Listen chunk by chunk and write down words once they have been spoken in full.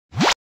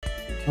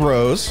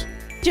Rose.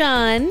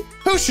 John.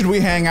 Who should we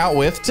hang out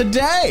with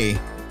today?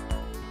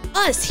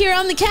 Us here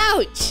on the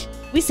couch.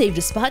 We saved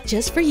a spot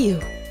just for you,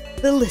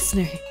 the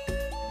listener.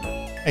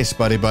 Hey,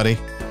 Spuddy buddy.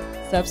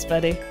 What's up,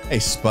 Spuddy? Hey,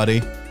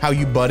 Spuddy. How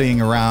you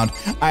buddying around?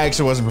 I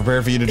actually wasn't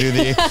prepared for you to do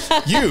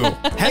the you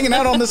hanging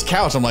out on this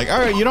couch. I'm like, all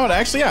right, you know what?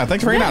 Actually, yeah,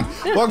 thanks for hanging out.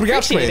 Welcome to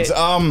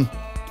CouchCapades.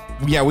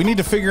 Yeah, we need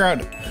to figure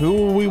out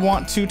who we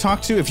want to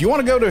talk to. If you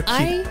want to go to,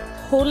 I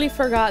totally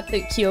forgot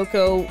that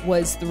Kyoko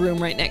was the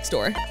room right next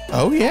door.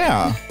 Oh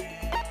yeah.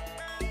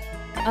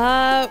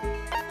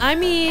 I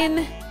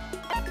mean,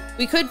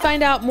 we could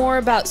find out more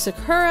about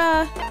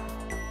Sakura.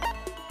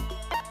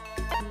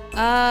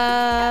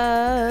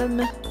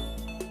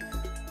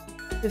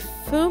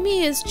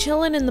 Hifumi is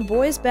chilling in the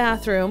boys'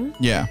 bathroom.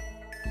 Yeah.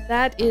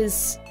 That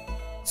is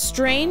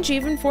strange,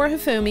 even for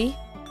Hifumi.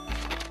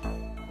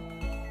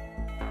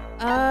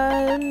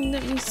 Let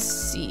me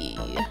see.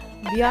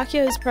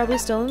 Byakuya is probably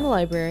still in the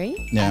library.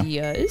 Yeah.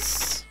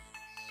 Yes.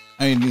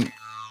 I mean,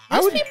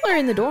 most people are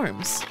in the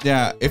dorms.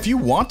 Yeah, if you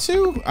want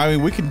to, I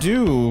mean, we could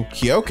do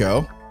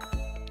Kyoko.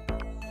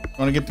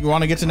 Want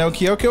to get to know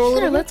Kyoko a little bit?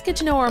 Sure, let's get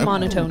to know our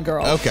monotone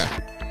girl. Okay.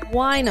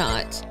 Why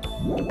not?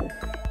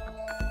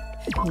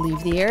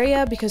 Leave the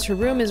area because her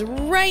room is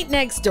right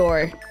next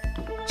door.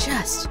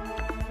 Just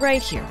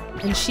right here.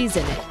 And she's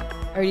in it.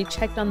 Already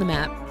checked on the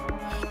map.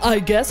 I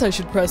guess I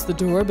should press the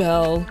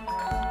doorbell.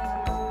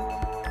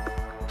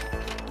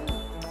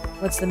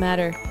 What's the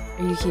matter?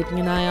 Are you keeping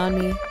an eye on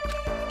me?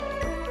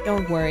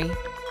 Don't worry.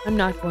 I'm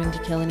not going to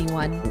kill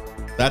anyone.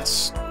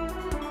 That's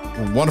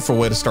a wonderful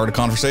way to start a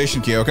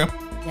conversation, Kyoko.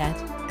 Yet.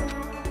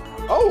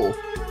 Oh.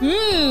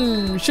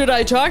 Should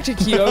I talk to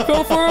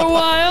Kyoko for a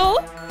while?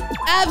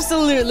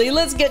 Absolutely,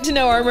 let's get to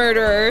know our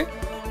murderer.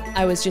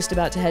 I was just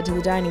about to head to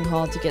the dining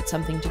hall to get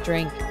something to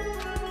drink.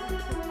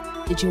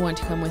 Did you want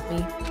to come with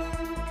me?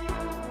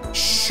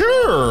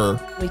 Sure.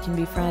 We can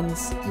be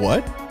friends.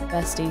 What?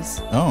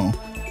 Besties. Oh.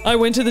 I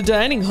went to the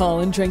dining hall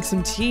and drank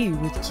some tea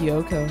with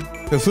Kyoko.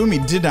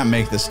 Hifumi did not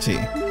make this tea.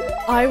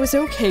 I was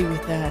okay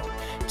with that.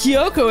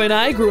 Kyoko and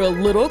I grew a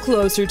little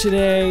closer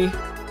today.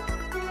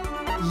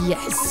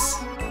 Yes.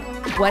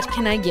 What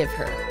can I give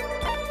her?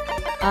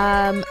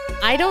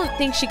 I don't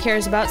think she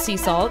cares about sea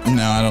salt.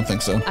 No, I don't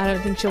think so. I don't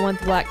think she'll want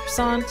the black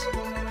croissant.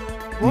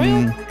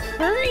 Royal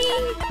curry?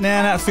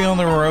 Nah, not feeling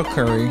the royal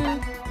curry.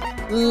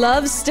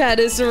 Love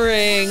status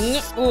ring.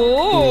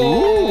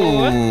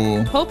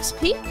 Ooh. Hope's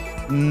Peak?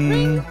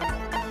 Ring?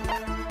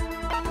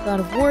 God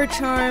of War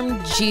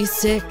charm.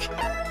 G-Sick.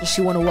 Does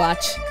she want to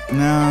watch?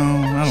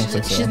 No, I don't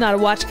think so. She's not a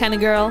watch kind of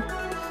girl.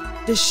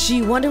 Does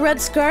she want a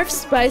red scarf?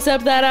 Spice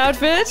up that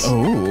outfit?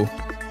 Oh.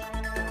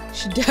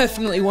 She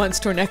definitely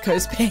wants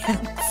Torneko's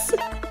pants.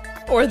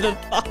 Or the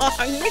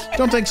thong.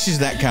 Don't think she's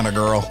that kind of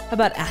girl. How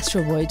about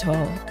Astro Boy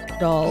doll?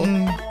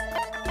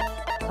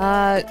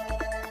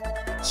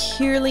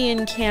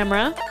 Kirlian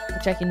camera,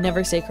 which I can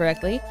never say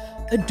correctly.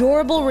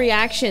 Adorable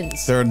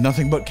reactions. There are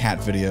nothing but cat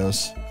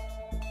videos.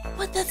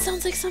 What? That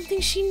sounds like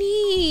something she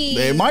needs.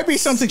 It might be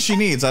something she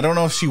needs. I don't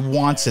know if she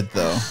wants it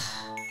though.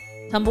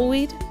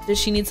 Tumbleweed? Does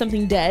she need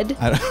something dead?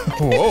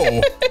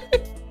 Whoa.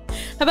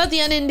 How about the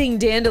unending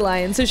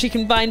dandelion so she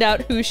can find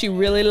out who she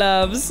really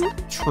loves?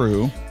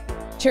 True.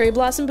 Cherry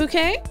blossom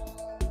bouquet?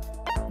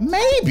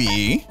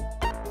 Maybe.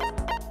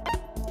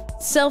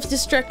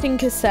 Self-destructing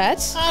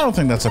cassette? I don't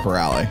think that's up her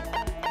alley.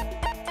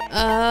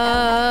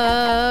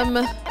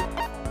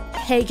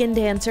 Pagan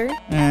dancer?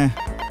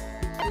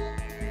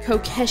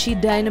 Kokeshi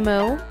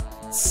Dynamo?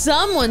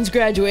 Someone's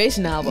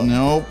graduation album?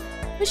 Nope.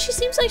 But she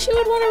seems like she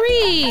would want to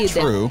read.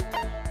 True.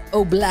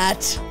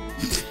 Oblat.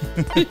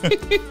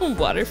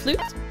 Water flute?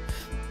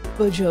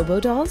 Bojobo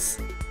dolls?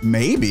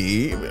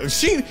 Maybe.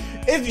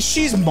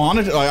 She's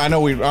monotone. I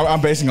know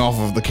I'm basing off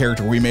of the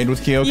character we made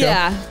with Kyoko.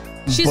 Yeah.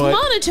 She's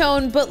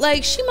monotone, but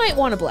like she might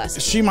want a blessing.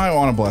 She might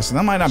want a blessing.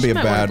 That might not be a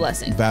bad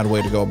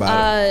way to go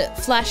about it.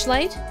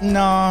 Flashlight?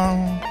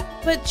 No.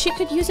 But she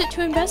could use it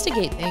to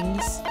investigate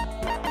things.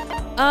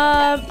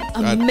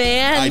 A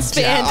man's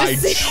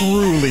fantasy. I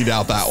truly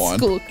doubt that one.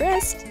 School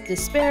crest,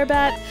 despair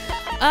bat.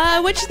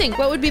 What you think?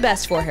 What would be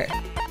best for her?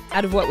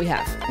 Out of what we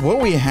have. What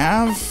we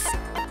have?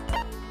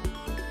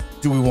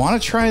 Do we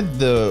want to try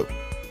the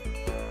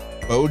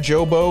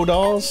Bojobo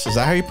dolls? Is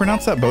that how you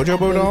pronounce that?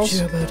 Bojobo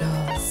dolls? Bojobo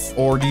dolls.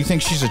 Or do you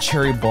think she's a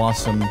cherry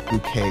blossom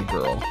bouquet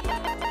girl?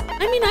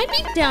 I mean, I'd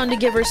be down to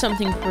give her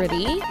something pretty.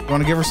 You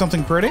want to give her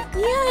something pretty?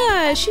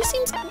 Yeah, she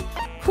seems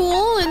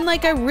cool, and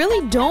like I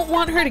really don't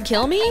want her to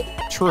kill me.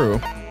 True.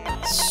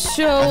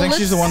 So I think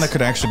she's the one that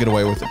could actually get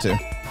away with it too.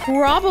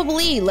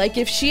 Probably. Like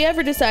if she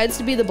ever decides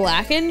to be the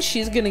Blackened,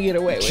 she's gonna get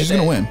away with it. She's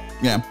gonna win.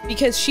 Yeah.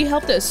 Because she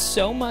helped us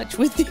so much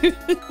with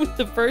with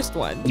the first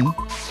one.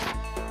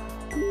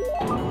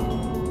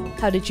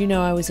 How did you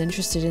know I was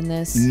interested in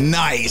this?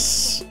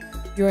 Nice.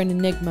 You're an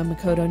enigma,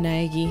 Makoto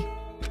Naegi.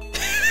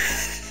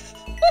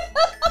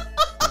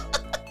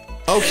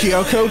 Oh,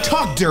 Kyoko,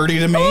 talk dirty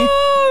to me.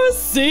 Oh,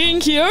 seeing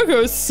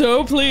Kyoko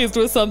so pleased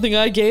with something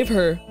I gave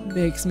her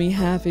makes me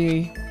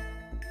happy.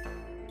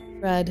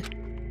 Fred,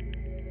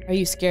 are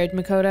you scared,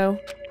 Makoto?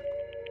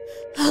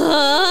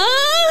 Huh?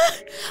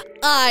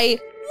 I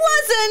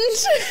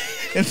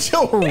wasn't.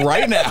 Until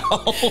right now.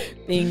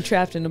 Being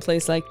trapped in a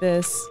place like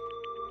this.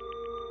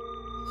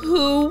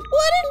 Who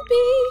wouldn't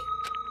be?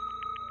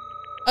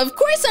 Of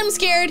course I'm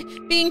scared,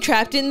 being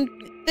trapped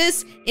in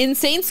this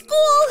insane school.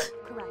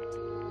 Correct.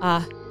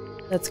 Ah,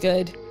 that's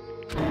good.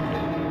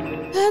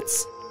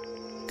 That's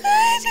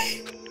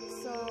good.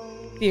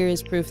 So, Fear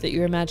is proof that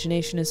your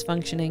imagination is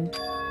functioning.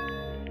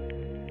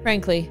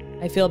 Frankly,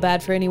 I feel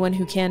bad for anyone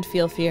who can't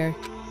feel fear.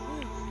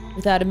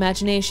 Without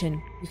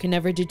imagination, you can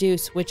never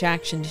deduce which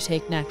action to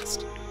take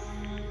next.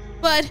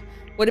 But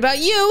what about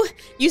you?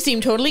 You seem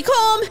totally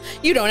calm.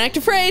 You don't act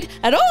afraid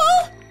at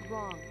all.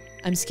 wrong.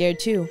 I'm scared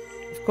too,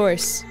 of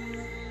course.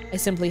 I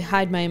simply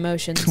hide my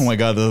emotions. Oh my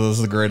god, this is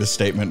the greatest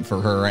statement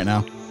for her right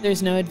now.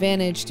 There's no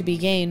advantage to be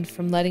gained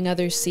from letting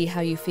others see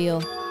how you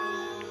feel.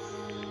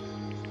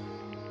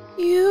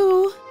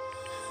 You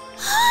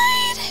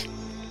hide.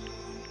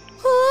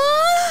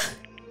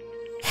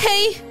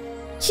 Hey,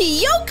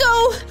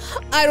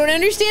 Kyoko! I don't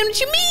understand what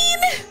you mean!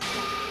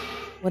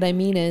 What I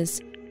mean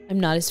is, I'm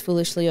not as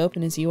foolishly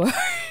open as you are.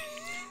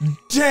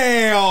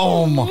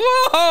 Damn!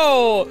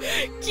 Whoa!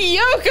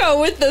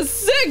 Kyoko with the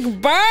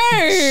sick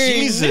burn!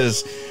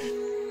 Jesus.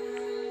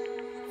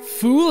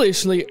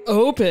 Foolishly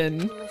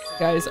open.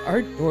 Guys,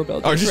 our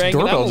doorbell just just rang. and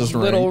doorbell I'm just a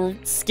little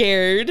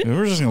scared.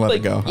 We're just gonna let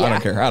it go. I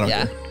don't care. I don't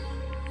yeah. care.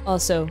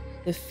 Also,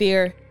 the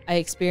fear I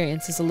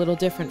experience is a little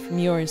different from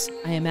yours,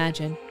 I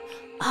imagine.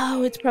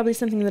 Oh, it's probably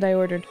something that I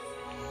ordered.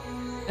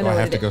 Do I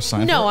have to go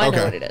sign No, for it? I know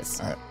Okay. what it is.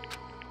 All right.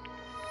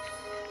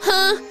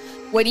 Huh?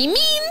 What do you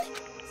mean?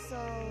 So,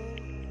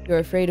 You're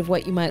afraid of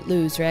what you might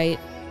lose, right?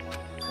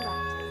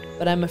 correct.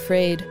 But I'm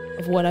afraid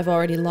of what I've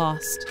already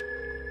lost.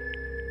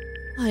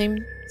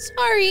 I'm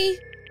sorry.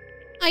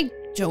 I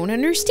don't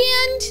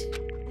understand.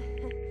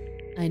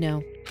 I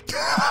know.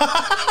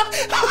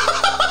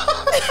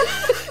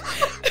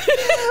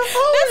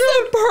 That's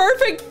a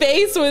perfect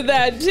face with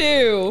that,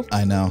 too.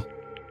 I know.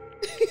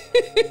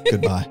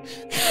 Goodbye.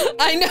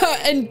 I know,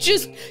 and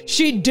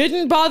she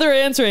didn't bother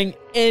answering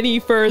any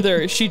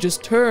further. She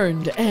just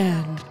turned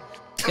and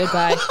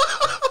goodbye.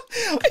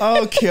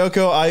 Oh,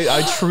 Kyoko,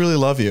 I truly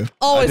love you.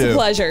 Always I a do.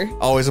 pleasure.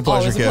 Always a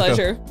pleasure, Always a Kyoko.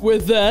 pleasure.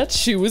 With that,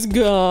 she was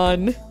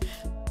gone.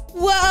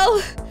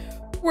 Well,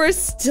 we're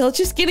still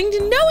just getting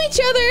to know each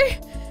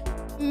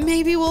other.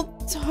 Maybe we'll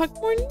talk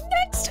more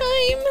next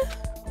time.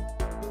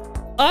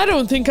 I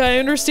don't think I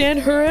understand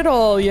her at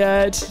all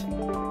yet.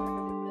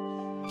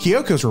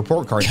 Kyoko's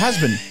report card has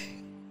been...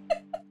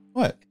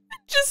 What?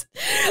 Just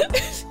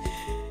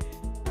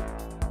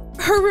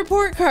her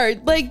report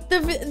card, like the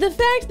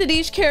fact that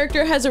each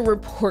character has a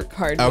report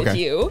card with Okay.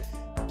 you.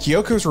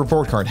 Kyoko's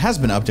report card has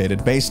been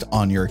updated based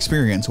on your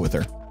experience with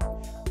her.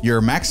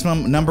 Your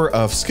maximum number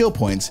of skill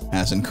points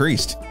has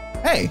increased.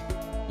 Hey,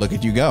 look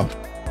at you go.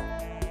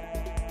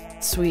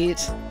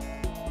 Sweet.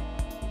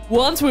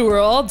 Once we were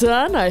all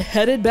done, I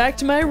headed back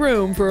to my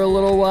room for a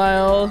little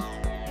while.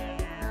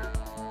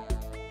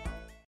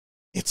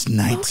 It's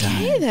nighttime.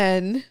 Okay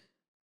then.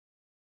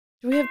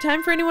 Do we have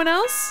time for anyone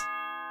else?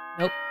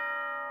 Nope.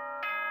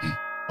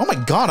 Oh my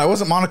god, I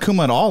wasn't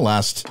Monokuma at all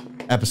last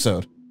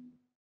episode.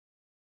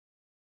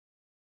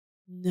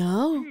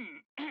 No.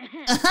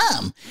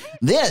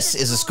 This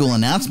is a school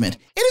announcement.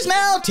 It is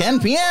now 10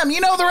 p.m.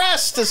 You know the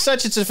rest. As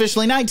such, it's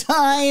officially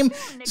nighttime.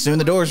 Soon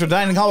the doors for the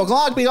dining hall will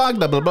lock, be locked,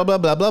 blah, blah, blah, blah,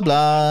 blah, blah,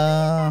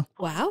 blah.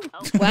 Wow.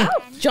 Wow.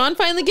 John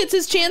finally gets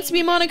his chance to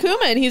be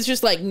Monokuma, and he's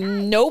just like,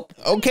 nope.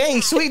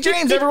 Okay, sweet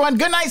dreams, everyone.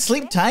 Good night,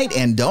 sleep tight,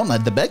 and don't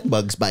let the bed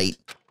bugs bite.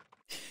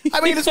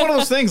 I mean, it's one of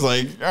those things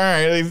like, all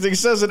right, he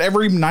says it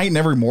every night and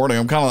every morning.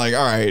 I'm kind of like,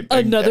 all right.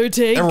 Another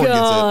day everyone gets it.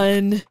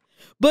 gone.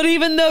 But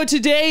even though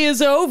today is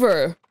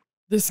over,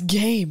 this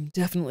game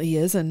definitely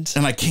isn't.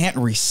 And I can't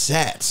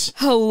reset.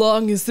 How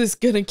long is this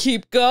gonna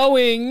keep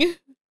going?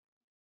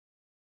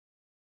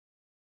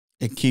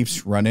 It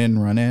keeps running,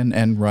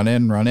 and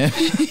running.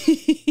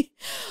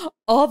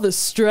 All the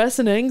stress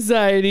and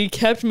anxiety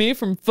kept me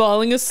from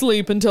falling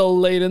asleep until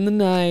late in the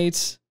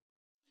night.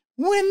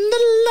 When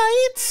the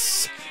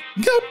lights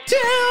go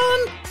down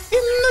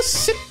in the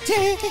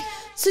city.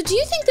 So do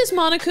you think this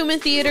Monokuma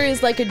theater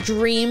is like a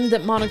dream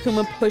that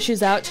Monokuma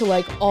pushes out to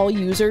like all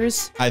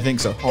users? I think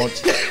so. Oh,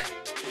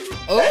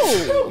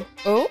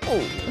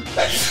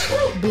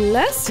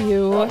 bless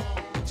you.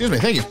 Excuse me,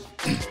 thank you.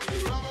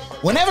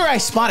 Whenever I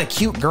spot a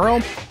cute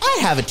girl, I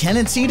have a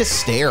tendency to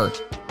stare.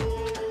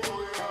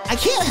 I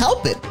can't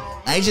help it.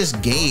 I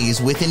just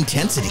gaze with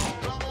intensity.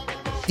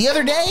 The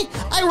other day,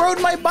 I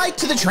rode my bike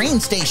to the train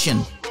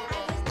station.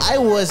 I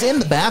was in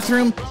the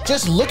bathroom,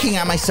 just looking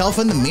at myself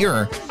in the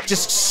mirror,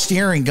 just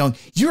staring, going,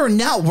 "You are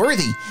not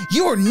worthy.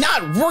 You are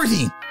not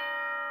worthy."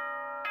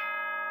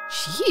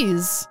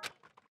 Jeez.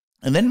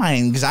 And then my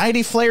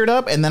anxiety flared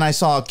up, and then I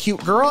saw a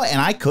cute girl, and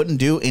I couldn't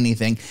do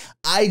anything.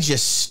 I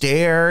just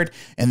stared,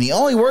 and the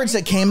only words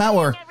that came out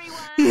were,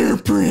 "You're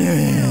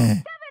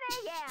pretty."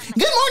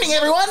 Good morning,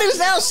 everyone. It is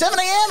now 7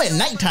 a.m. and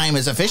nighttime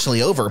is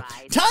officially over.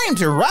 Time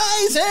to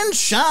rise and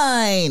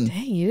shine.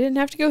 Dang, you didn't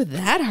have to go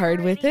that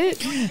hard with it.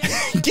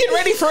 Get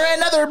ready for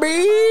another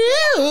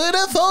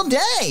beautiful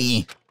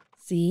day.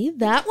 See,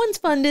 that one's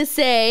fun to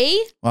say.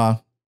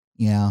 Well,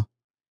 yeah,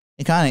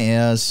 it kind of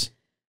is.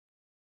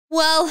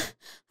 Well,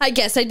 I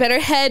guess I'd better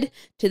head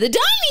to the dining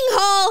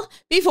hall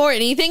before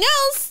anything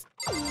else.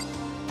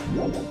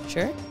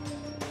 Sure.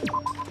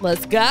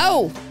 Let's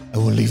go. I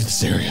will leave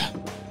this area.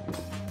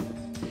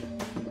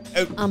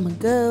 I'ma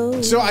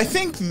go. So I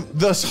think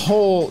this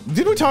whole,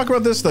 did we talk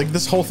about this? Like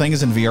this whole thing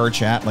is in VR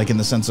chat, like in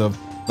the sense of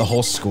the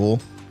whole school.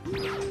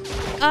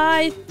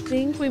 I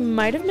think we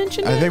might have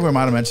mentioned it. I think we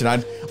might have mentioned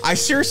it. I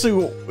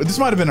seriously, this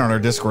might have been on our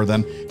Discord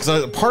then,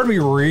 because part of me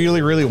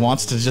really, really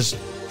wants to just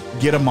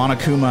get a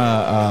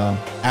Monokuma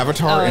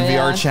avatar in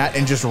VR chat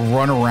and just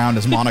run around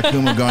as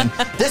Monokuma going,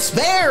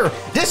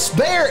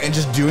 despair, and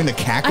just doing the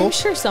cackle. I'm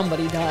sure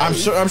somebody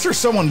does. I'm sure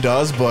someone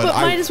does, but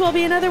might as well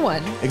be another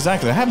one.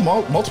 Exactly. I have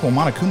multiple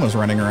Monokumas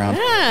running around.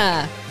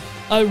 Yeah.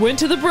 I went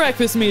to the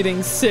breakfast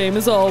meeting, same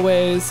as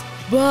always,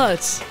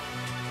 but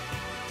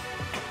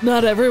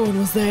not everyone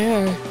was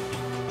there.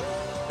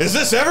 Is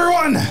this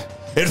everyone?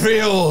 It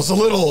feels a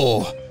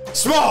little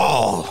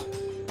small.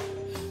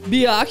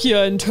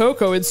 Byakuya and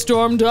Toko had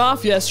stormed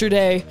off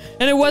yesterday,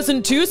 and it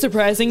wasn't too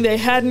surprising they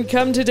hadn't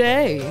come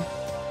today.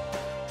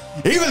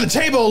 Even the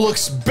table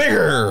looks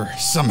bigger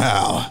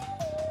somehow.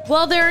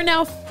 Well, there are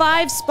now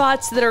 5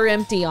 spots that are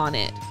empty on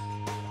it.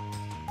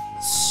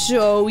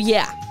 So,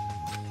 yeah.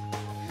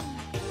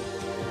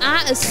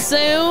 I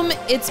assume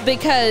it's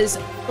because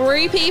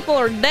 3 people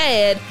are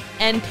dead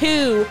and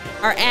 2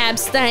 are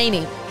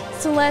abstaining.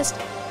 Celeste,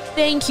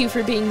 thank you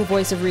for being the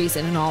voice of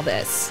reason in all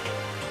this.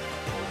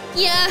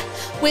 Yeah,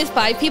 with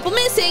 5 people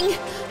missing,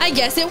 I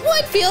guess it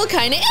would feel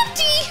kinda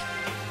empty.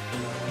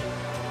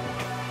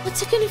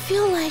 What's it gonna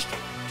feel like?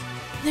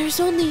 There's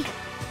only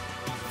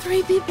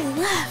 3 people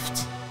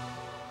left.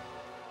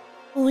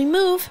 Will we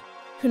move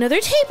to another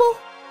table?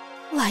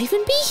 Will I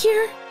even be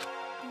here?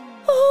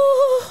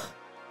 Oh.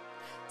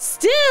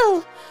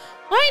 Still,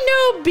 I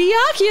know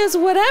Byakuya's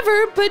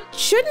whatever, but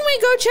shouldn't we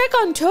go check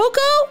on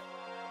Toko?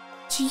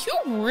 Do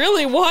you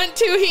really want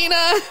to,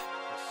 Hina?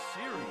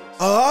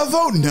 I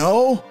vote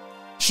no.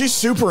 She's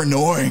super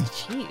annoying.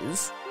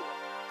 Jeez.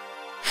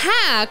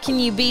 How can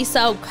you be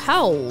so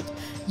cold?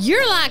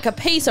 You're like a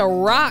piece of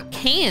rock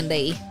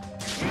candy.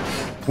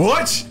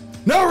 What?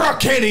 No rock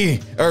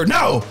candy! Or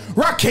no,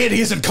 rock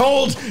candy isn't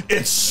cold,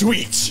 it's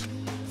sweet.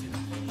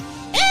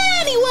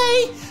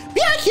 Anyway,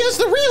 Byakuya's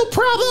the real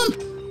problem.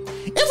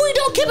 If we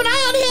don't keep an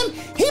eye on him,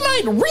 he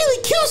might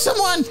really kill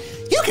someone.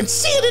 You can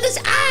see it in his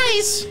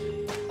eyes.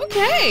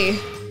 Okay.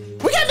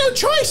 We got no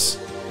choice.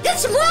 Get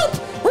some rope.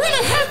 We're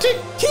gonna have to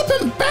keep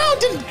him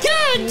bound and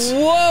gagged.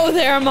 Whoa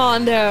there,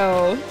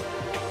 Mondo.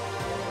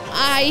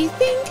 I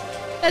think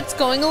that's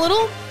going a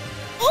little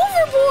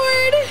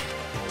overboard.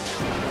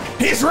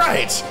 He's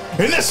right.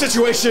 In this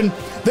situation,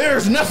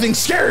 there's nothing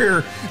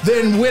scarier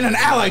than when an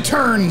ally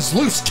turns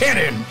loose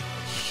cannon.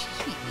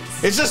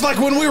 It's just like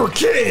when we were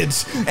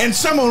kids and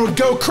someone would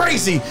go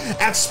crazy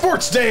at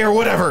sports day or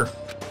whatever.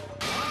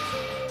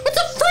 What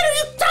the frick are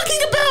you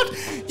talking about?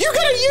 You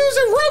gonna use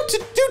a rope to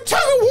do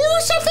tug of war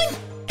or something?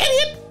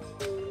 Idiot!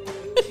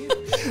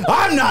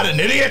 I'm not an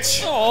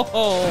idiot!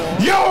 Oh.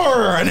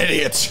 You're an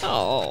idiot!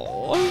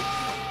 Oh.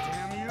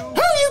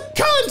 Who are you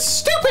calling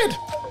stupid?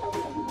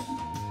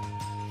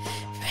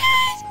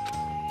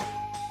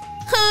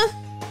 Huh?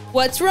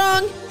 What's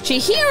wrong?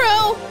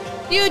 Chihiro,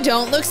 you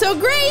don't look so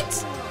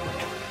great.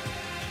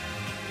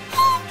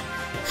 Oh,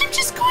 I'm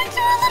just going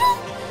through a little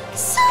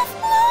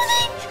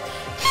self-loathing.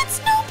 It's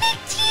no big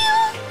deal.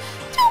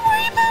 Don't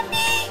worry about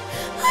me.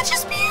 I'll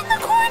just be in the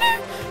corner,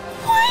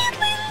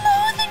 quietly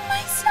loathing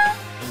myself.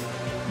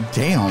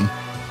 Damn.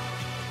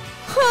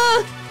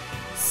 Huh?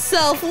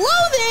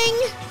 Self-loathing?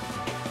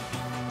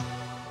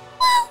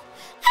 Well,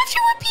 after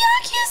what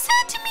Byakuya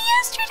said to me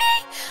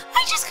yesterday,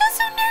 I just got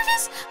so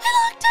nervous, I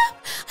locked up.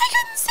 I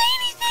couldn't say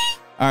anything.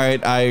 All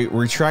right, I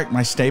retract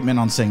my statement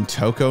on saying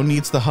Toko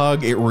needs the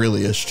hug. It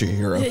really is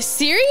Chihiro.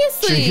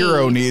 Seriously?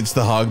 Chihiro needs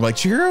the hug. Like,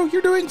 Chihiro,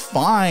 you're doing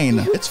fine.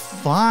 It's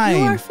fine.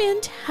 You are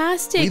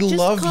fantastic. We just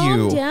love calm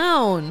you.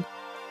 down.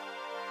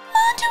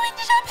 Mondo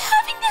ended up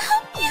having to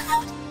help me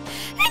out.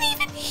 And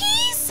even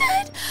he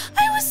said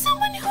I was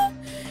someone who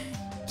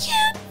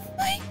can't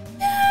fight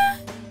back.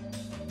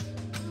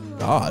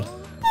 God.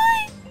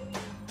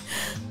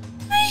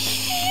 I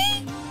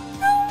hate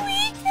how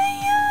weak I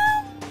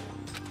am.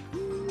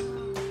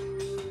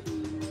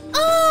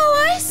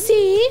 Oh, I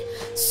see.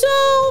 So,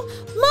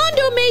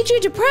 Mondo made you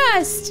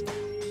depressed.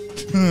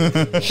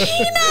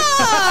 Hina!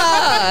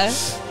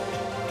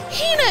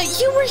 Hina,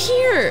 you were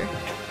here.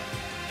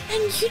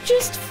 And you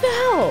just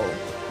fell.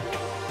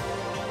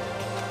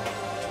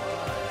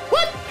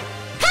 What?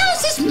 How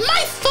is this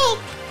my fault?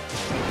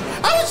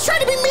 I was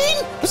trying to be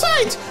mean.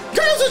 Besides,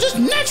 girls are just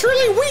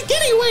naturally weak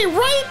anyway,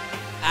 right?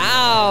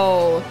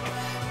 Ow.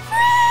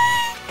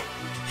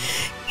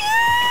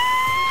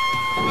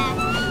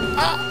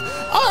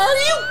 Are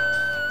you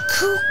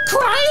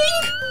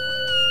crying?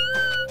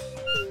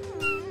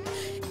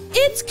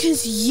 It's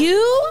 'cause you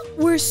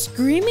were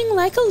screaming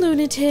like a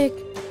lunatic.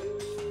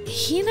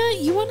 Hina,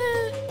 you wanna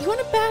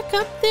back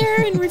up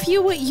there and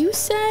review what you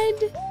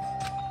said?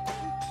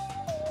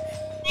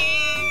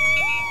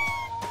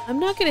 I'm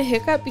not gonna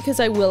hiccup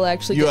because I will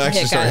actually You get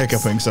actually start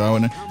hiccups. hiccuping, so I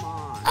wouldn't.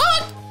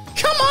 Oh,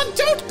 come on,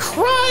 don't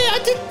cry.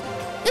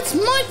 It's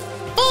my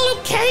fault,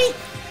 okay?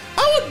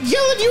 I won't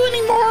yell at you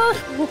anymore.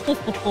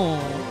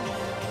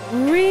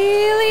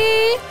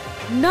 Really?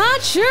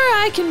 Not sure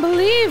I can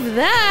believe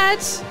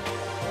that.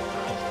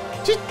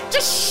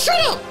 Just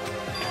shut up.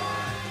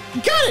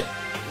 Got it.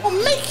 I'll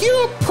make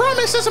you a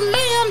promise as a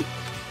man.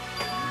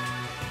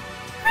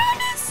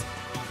 Promise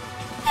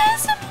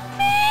as a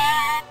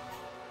man?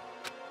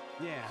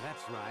 Yeah,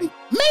 that's right.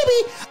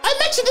 Maybe I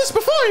mentioned this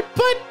before,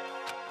 but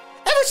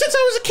ever since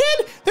I was a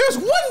kid, there's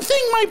one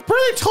thing my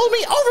brother told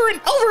me over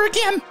and over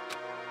again.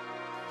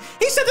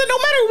 He said that no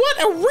matter what,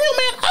 a real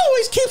man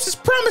always keeps his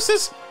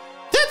promises.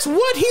 That's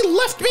what he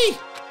left me.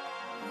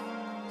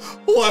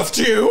 Left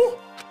you?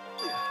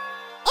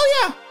 Oh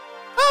yeah.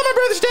 Oh, my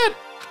brother's dead.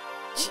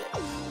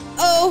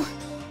 Oh,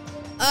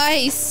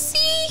 I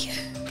see.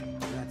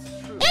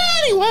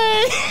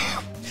 Anyway,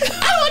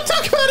 I don't want to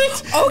talk about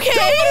it. Okay.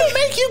 Don't want to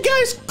make you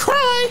guys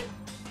cry.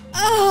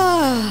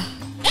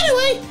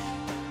 Anyway,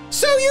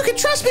 so you can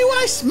trust me when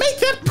I make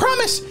that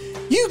promise.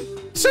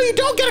 So you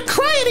don't gotta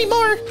cry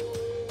anymore.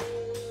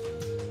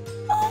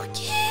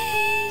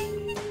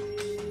 Okay.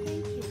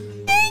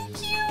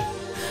 Thank you,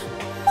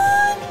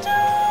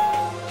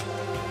 Mondo.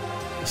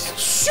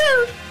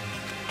 Sure.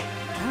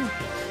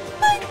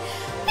 But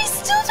I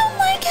still don't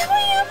like how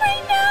I am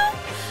right now.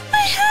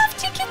 I have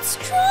to get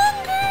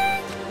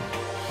stronger.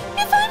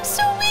 If I'm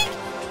so weak,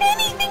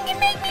 anything can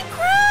make me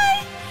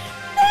cry.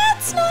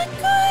 That's not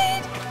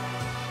good.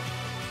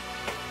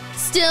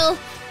 Still,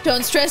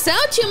 don't stress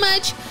out too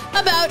much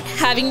about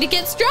having to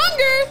get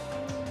stronger.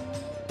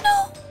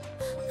 No,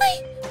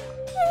 I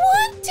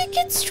want to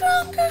get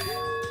stronger.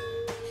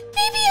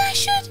 Maybe I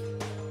should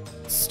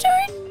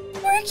start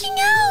working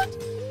out.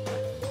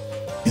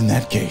 In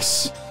that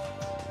case,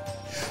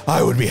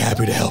 I would be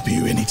happy to help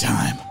you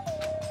anytime.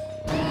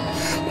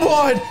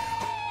 What?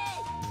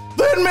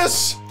 Then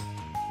Miss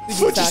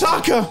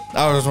Fujisaka.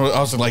 I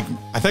was like,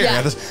 I think I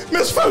got this.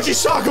 Miss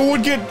Fujisaka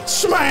would get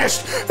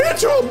smashed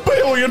into a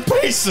billion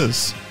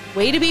pieces.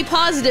 Way to be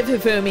positive,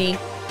 Hifumi.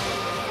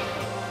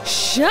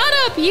 Shut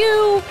up,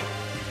 you!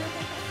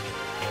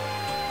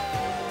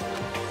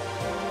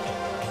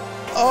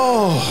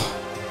 Oh,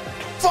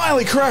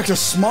 finally cracked a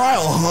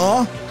smile,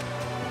 huh?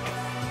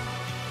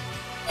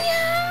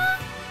 Yeah.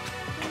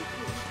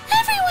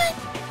 Everyone,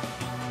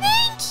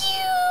 thank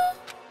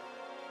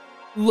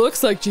you.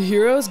 Looks like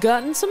Chihiro's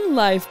gotten some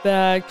life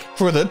back.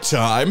 For the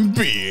time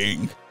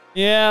being.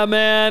 Yeah,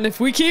 man, if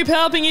we keep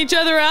helping each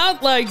other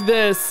out like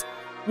this,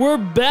 we're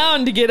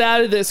bound to get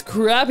out of this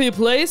crappy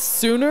place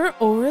sooner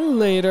or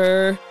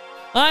later.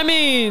 I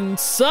mean,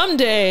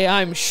 someday,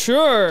 I'm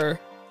sure.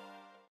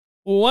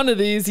 One of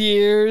these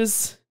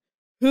years.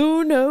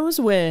 Who knows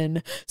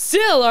when?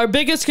 Still, our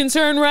biggest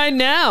concern right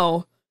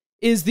now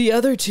is the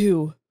other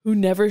two who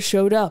never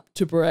showed up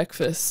to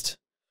breakfast.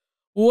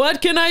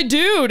 What can I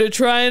do to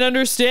try and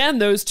understand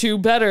those two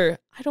better?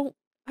 I don't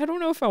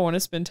know if I want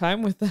to spend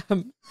time with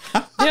them.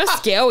 They're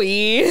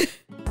scary.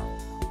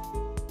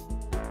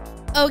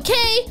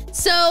 Okay,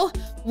 so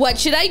what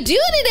should I do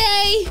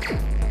today?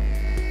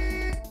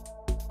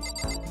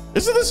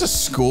 Isn't this a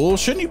school?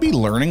 Shouldn't you be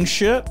learning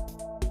shit?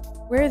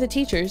 Where are the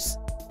teachers?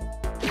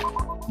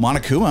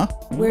 Monokuma?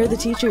 Where are the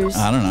teachers?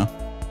 I don't know.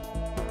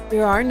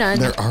 There are none.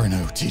 There are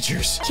no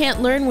teachers.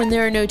 Can't learn when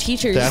there are no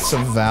teachers. That's a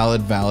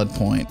valid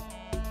point.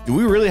 Do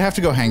we really have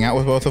to go hang out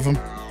with both of them?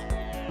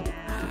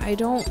 I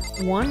don't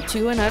want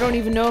to, and I don't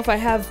even know if I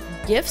have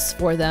gifts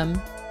for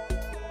them.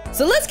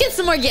 So let's get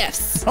some more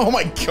gifts. Oh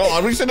my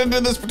god, we should have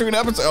done this between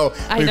episodes. Oh,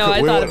 I know,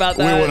 I thought about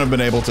that. We wouldn't have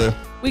been able to.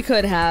 We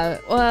could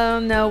have. Well,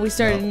 no, we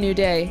started a new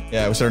day.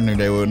 Yeah, we started a new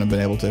day. We wouldn't have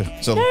been able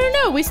to. So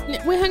No. We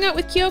hung out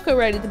with Kyoko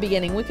right at the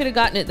beginning. We could have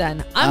gotten it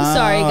then. I'm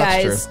sorry,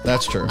 guys.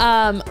 That's true.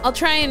 I'll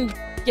try and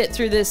get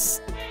through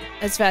this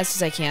as fast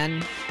as I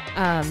can.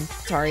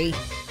 Sorry.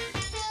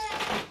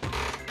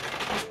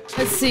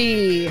 Let's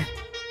see.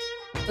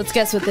 Let's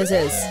guess what this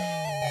is.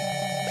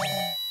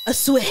 A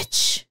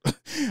Switch.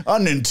 A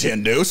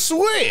Nintendo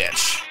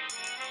Switch.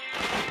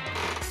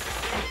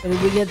 What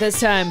did we get this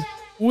time?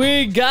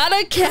 We got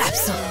a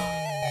capsule.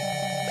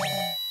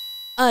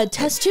 A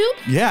test tube?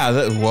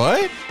 Yeah,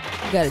 what?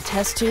 We got a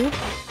test tube.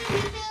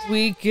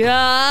 We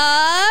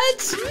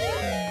got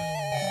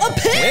a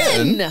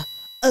pen.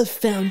 A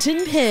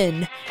fountain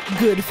pen.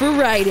 Good for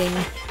writing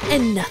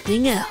and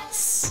nothing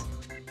else.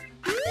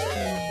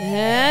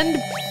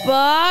 And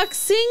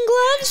boxing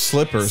gloves?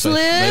 Slippers.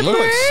 They look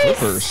like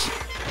slippers.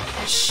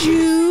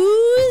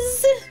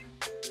 Shoes?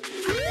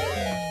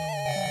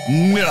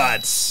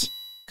 Nuts.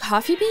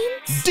 Coffee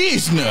beans?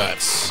 These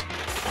nuts.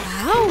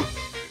 Wow.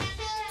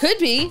 Could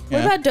be. What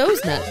Yeah. about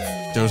Doe's nuts?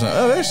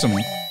 There's some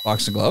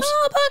boxing gloves.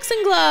 Oh,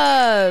 boxing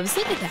gloves.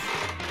 Look at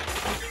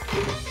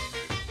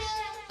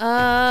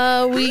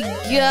that. We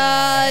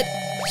got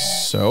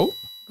Soap?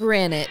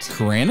 granite.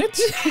 Granite?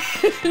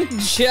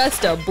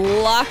 Just a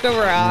block of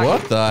rock.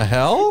 What the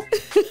hell?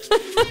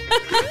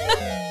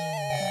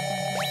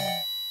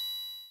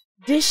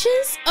 Dishwasher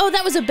dishes? Oh,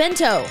 that was a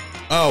bento.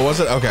 Oh,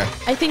 was it? Okay.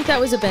 I think that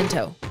was a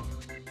bento.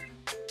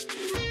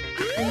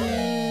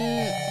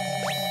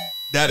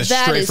 That is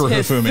straight for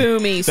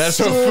Hifumi. That's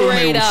straight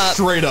Hifumi up.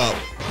 straight up.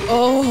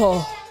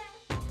 Oh.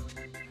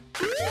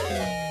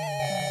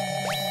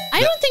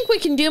 I don't think we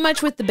can do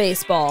much with the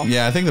baseball.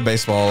 Yeah, I think the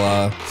baseball,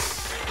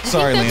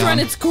 sorry, I think that's Leon. run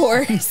its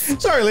course.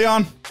 Sorry,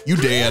 Leon. You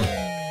dead.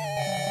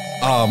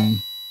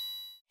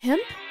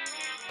 Hemp?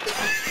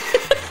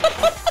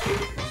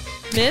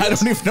 Mint? I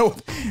don't even know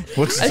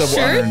what's A the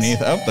shirt? underneath.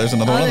 Oh, there's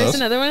another one of There's those.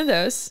 another one of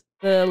those.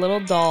 The little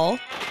doll.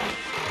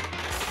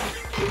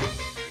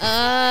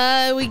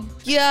 We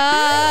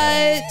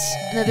got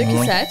another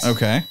cassette.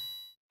 Okay.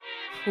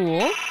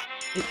 Cool.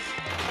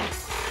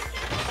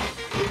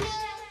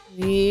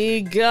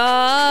 We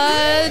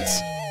got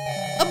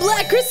a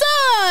black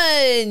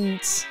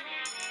croissant.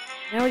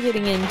 Now we're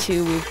getting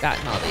into, we've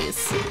gotten all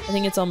these. I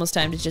think it's almost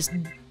time to just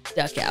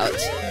duck out.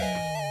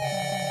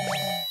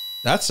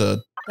 That's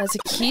a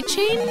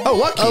keychain? Oh,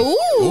 lucky.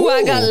 Oh,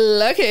 I got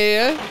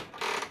lucky.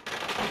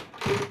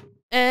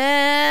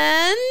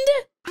 And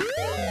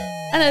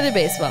another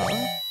baseball.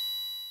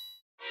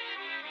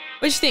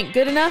 What you think?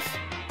 Good enough?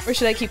 Or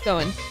should I keep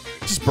going?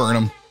 Just burn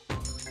them.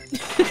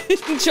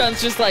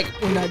 Sean's just like,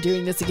 we're not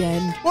doing this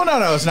again. Well,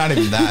 no, it's not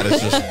even that. It's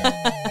just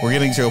we're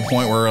getting to a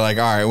point where we're like,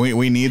 all right,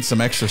 we need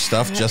some extra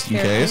stuff just in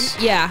case.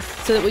 Yeah,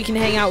 so that we can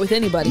hang out with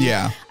anybody.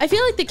 Yeah. I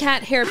feel like the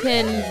cat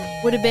hairpin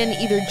would have been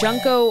either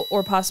Junko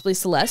or possibly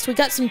Celeste. We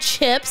got some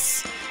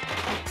chips.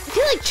 I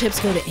feel like chips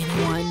go to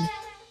anyone.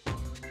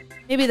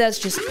 Maybe that's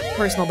just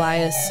personal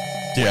bias.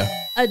 Yeah.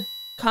 A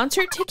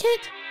concert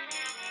ticket?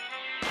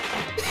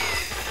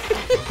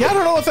 Yeah, I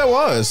don't know what that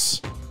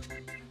was.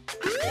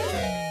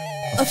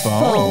 A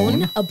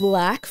phone. A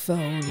black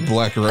phone.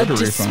 Black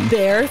rotary phone.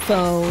 Spare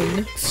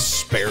phone.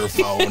 Spare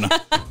phone.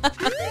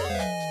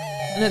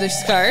 Another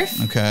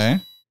scarf. Okay.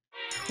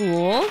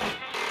 Cool.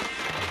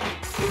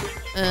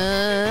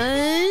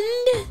 And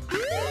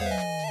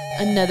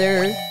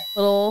another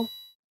little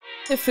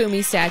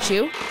Hifumi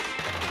statue.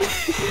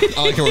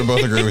 I like how we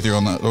both agree with you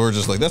on that. We're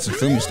just like, that's a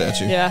Fumi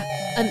statue. Yeah.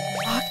 An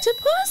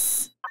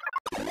octopus?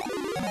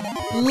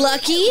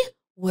 Lucky?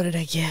 What did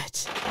I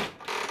get?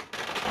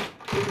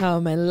 How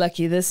am I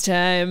lucky this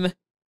time?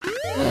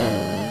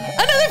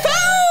 Another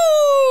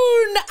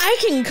phone! I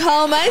can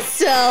call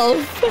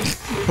myself.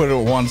 Put it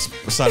on one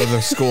side of the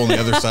school and the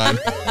other side.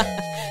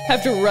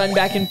 Have to run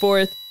back and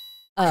forth.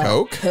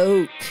 Coke?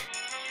 Coke.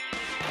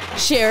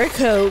 Share a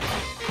Coke.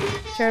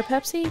 Share a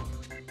Pepsi?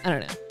 I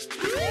don't know.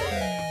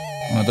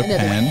 Another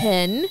pen.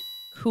 pen.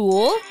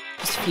 Cool.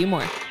 Just a few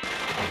more.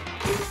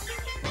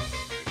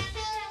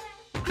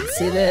 Let's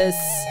see this.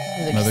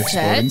 Another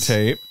exploding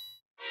tape.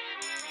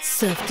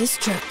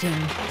 Self-destructing.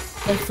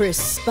 Like for a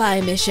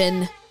spy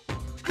mission.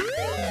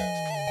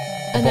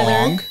 A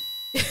bong.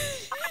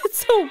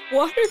 It's a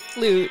water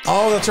flute.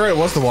 Oh, that's right. It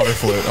was the water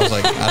flute. I was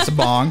like, that's a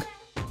bong.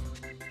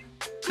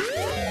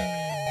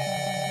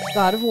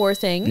 God of War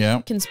thing.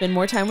 Yeah. Can spend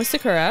more time with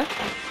Sakura.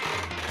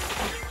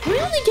 Can we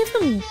only give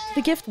them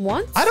the gift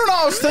once? I don't know.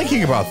 I was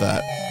thinking about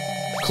that.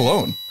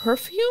 Cologne.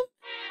 Perfume?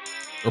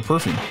 Or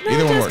perfume. No,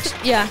 Either one works.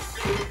 Yeah.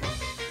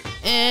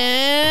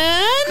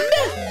 And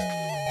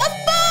a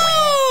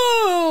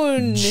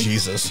phone!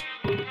 Jesus.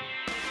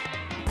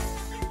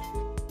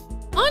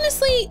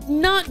 Honestly,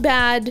 not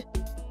bad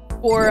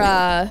for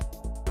how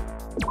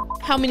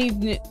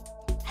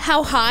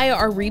high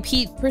our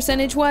repeat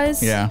percentage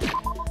was. Yeah.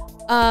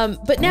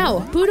 But now,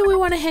 who do we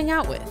want to hang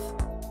out with?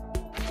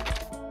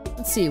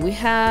 Let's see, we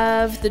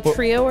have the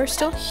trio are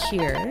still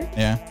here.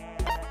 Yeah.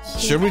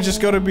 Should we just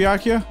go to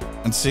Byakuya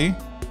and see?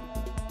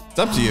 It's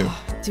up to you.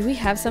 Do we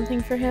have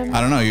something for him? I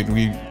don't know.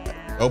 We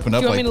opened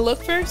up Do you want like me to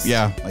look first?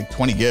 yeah, like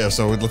 20 gifts.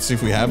 So let's see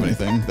if we have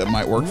anything that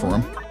might work for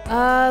him.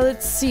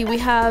 Let's see. We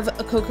have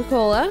a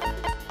Coca-Cola,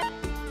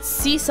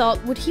 sea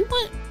salt. Would he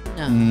want?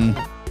 No.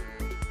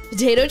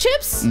 Potato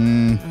chips.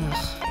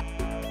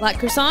 Black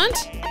croissant.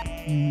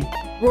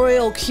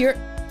 Royal cure.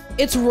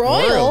 It's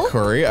royal.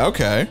 curry.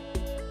 Okay.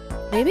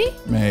 Maybe.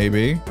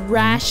 Maybe.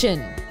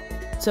 Ration.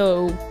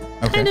 So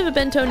kind of a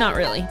bento, not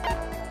really.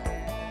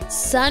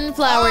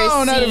 Sunflower seeds.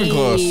 Oh, not even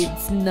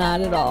close.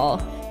 Not at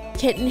all.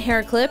 Kitten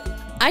hair clip.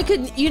 I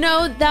could, you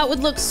know, that would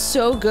look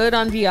so good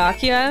on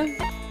Byakuya.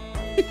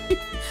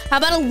 How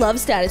about a love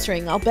status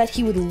ring? I'll bet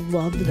he would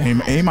love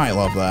that. He might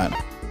love that.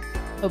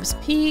 Hope's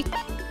Peak.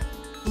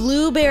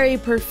 Blueberry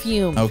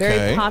perfume. Okay.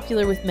 Very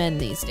popular with men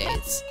these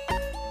days.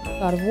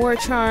 God of War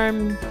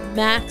charm.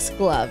 Max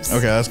gloves.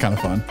 Okay, that's kind of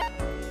fun.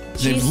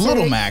 Named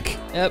Little Mac.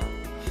 Yep.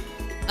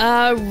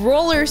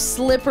 Roller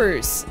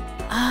slippers.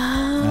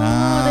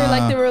 Oh, they're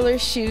like the roller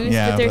shoes,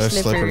 yeah, but they're they're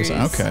slippers.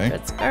 slippers. Okay.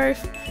 Red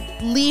scarf.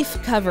 Leaf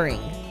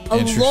covering. A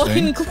Interesting.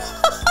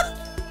 loincloth.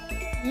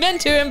 Meant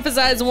to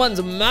emphasize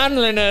one's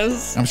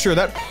manliness. I'm sure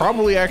that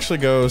probably actually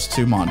goes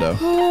to Mondo.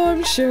 Oh,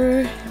 I'm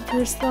sure.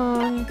 First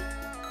thong.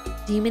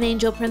 Demon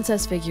Angel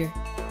Princess figure.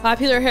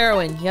 Popular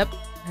heroine. Yep.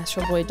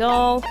 Astro Boy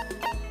doll.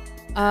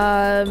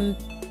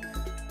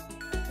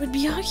 Would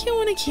Byakuya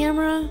want a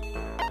camera?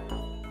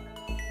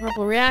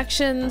 Purple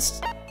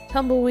reactions.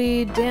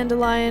 tumbleweed,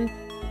 dandelion,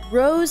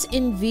 rose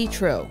in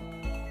vitro.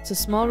 It's a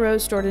small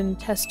rose stored in a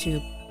test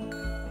tube.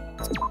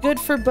 It's good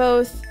for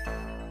both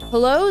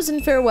hellos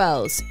and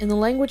farewells. In the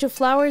language of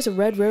flowers, a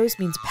red rose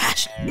means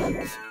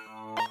passion.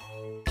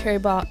 Cherry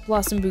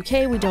blossom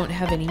bouquet, we don't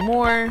have any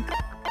more.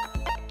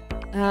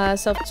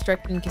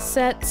 Self-destructing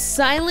cassette.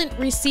 Silent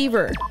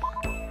receiver.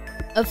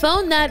 A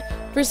phone that,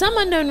 for some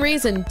unknown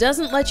reason,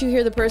 doesn't let you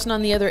hear the person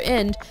on the other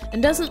end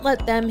and doesn't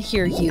let them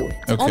hear you.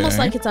 It's almost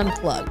like it's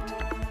unplugged.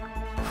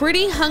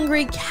 Pretty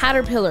hungry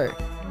caterpillar.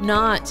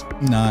 Not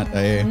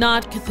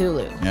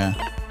Cthulhu. Yeah.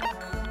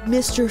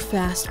 Mr.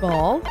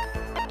 Fastball.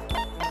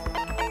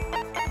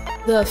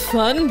 The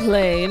Fun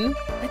Plane.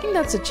 I think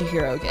that's a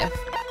Chihiro gift.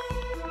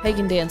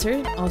 Pagan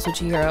Dancer, also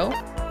Chihiro.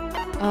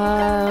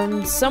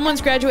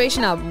 Someone's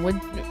graduation album. Would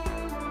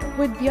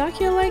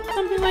Byakuya like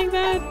something like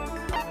that?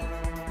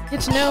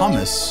 Get to know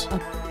Hummus. A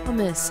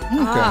hummus. Okay.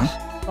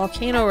 Ah,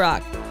 Volcano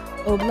Rock.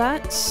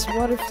 Oblats,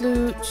 water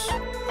flute.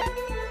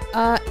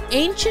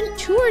 Ancient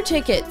tour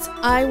tickets.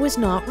 I was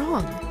not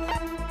wrong.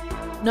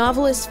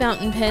 Novelist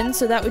fountain pen,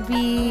 so that would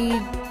be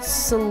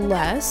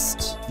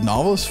Celeste.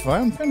 Novelist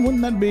fountain pen?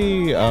 Wouldn't that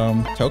be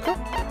Toko?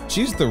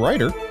 She's the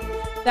writer.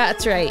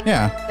 That's right.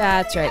 Yeah.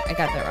 That's right. I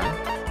got that wrong.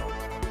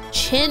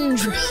 Chin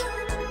drill.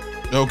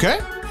 Okay.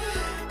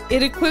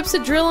 It equips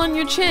a drill on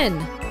your chin.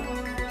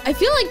 I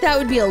feel like that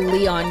would be a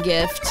Leon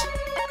gift.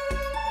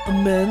 A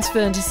man's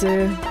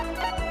fantasy.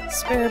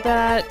 Spare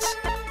bat.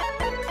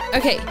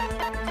 Okay.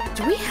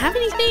 Do we have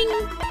anything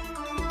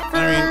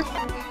for...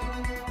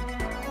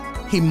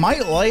 He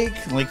might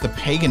like the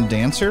Pagan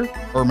Dancer,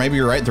 or maybe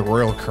you're right, the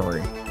Royal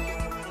Curry.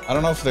 I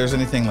don't know if there's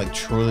anything like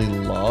truly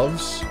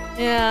loves.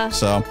 Yeah.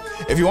 So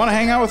if you want to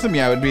hang out with him,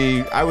 yeah,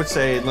 I would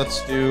say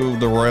let's do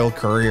the Royal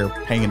Curry or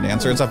Pagan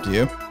Dancer. It's up to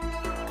you.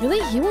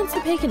 Really? He wants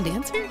the Pagan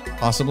Dancer?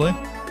 Possibly.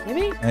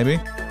 Maybe? Maybe.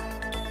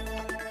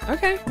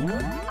 Okay.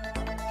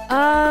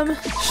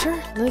 Sure.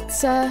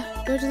 Let's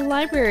go to the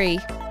library.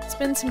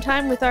 Spend some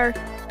time with our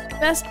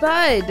best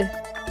bud,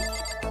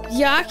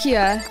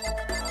 Byakuya.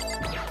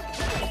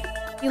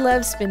 He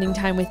loves spending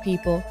time with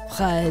people.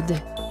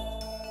 Bud.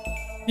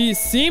 He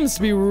seems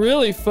to be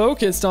really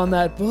focused on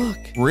that book.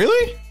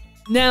 Really?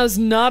 Now's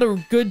not a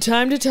good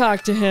time to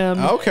talk to him.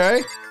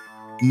 Okay.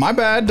 My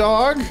bad,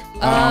 dog.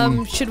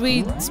 Should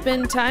we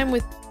spend time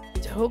with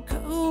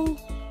Toko?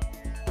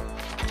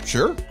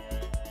 Sure.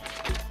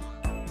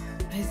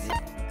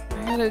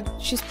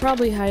 She's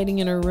probably hiding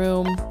in her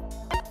room.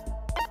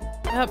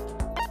 Yep.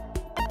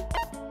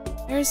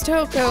 There's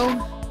Toko.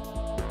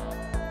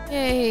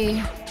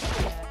 Yay.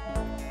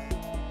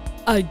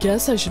 I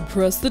guess I should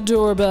press the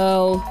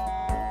doorbell.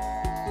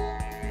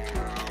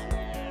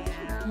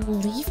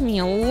 Leave me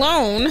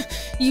alone.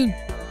 You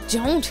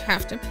don't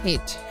have to pay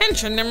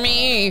attention to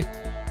me.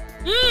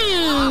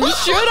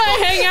 Should I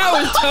hang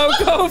out with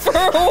Toko for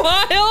a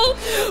while?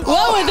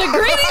 Well, with a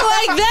greeting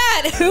like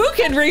that, who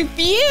could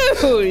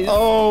refuse?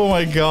 Oh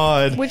my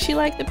god. Would she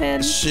like the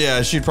pen?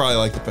 Yeah, she'd probably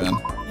like the pen.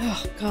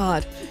 Oh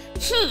god.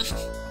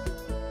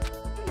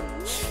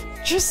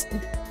 Just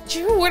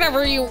do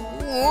whatever you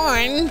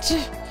want.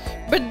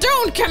 But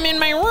don't come in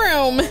my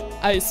room!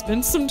 I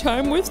spent some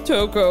time with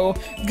Toko.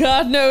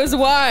 God knows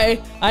why.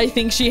 I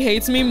think she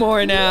hates me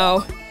more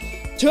now.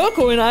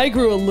 Toko and I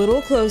grew a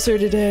little closer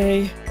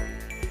today.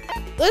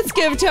 Let's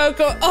give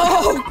Toko—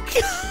 oh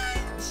god!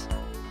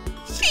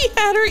 She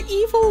had her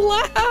evil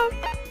laugh.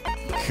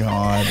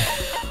 God.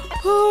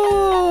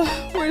 Oh,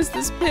 where's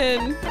this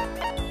pin?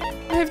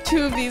 I have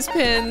 2 of these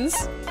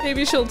pins.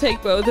 Maybe she'll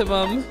take both of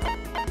them.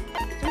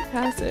 Did I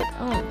pass it?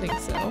 I don't think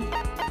so.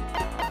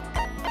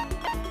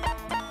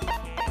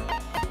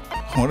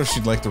 What if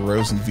she'd like the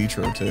rose in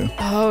vitro too?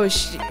 Oh,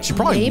 She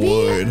probably maybe?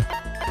 would.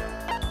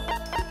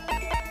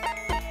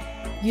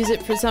 Use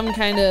it for some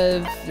kind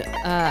of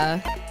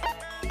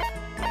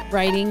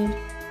writing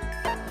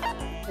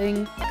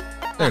thing.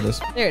 There it is.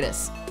 There it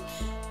is.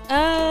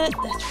 That's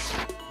right.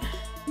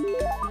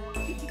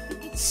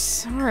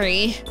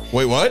 Sorry,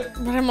 Wait, what?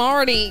 but I'm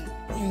already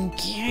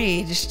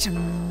engaged to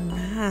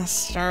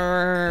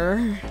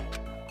Master.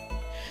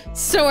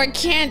 So I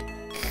can't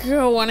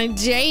go on a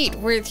date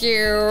with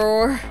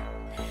you.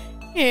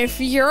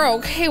 If you're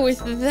okay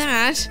with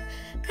that,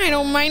 I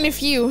don't mind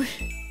if you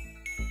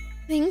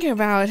think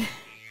about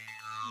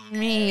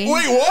me.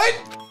 Wait, what?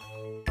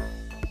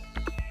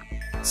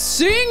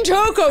 Seeing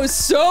Toko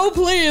so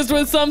pleased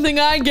with something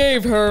I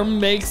gave her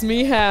makes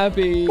me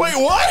happy. Wait,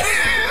 what?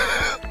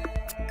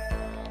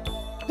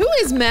 Who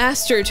is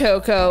Master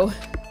Toko?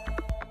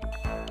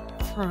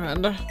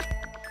 Friend.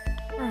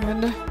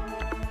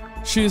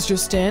 She's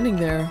just standing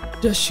there.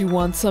 Does she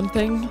want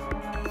something?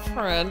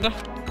 Friend.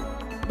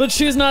 But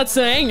she's not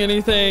saying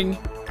anything.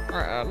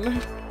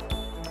 Friend.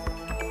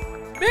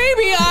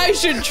 Maybe I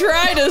should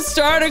try to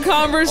start a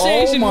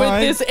conversation Oh with my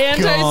this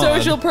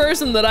antisocial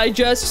person that I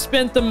just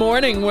spent the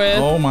morning with.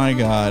 Oh my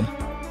god.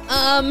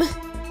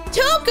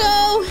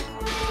 Toko!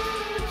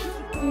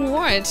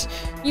 What?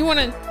 You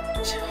wanna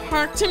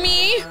talk to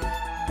me?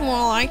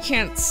 Well, I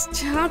can't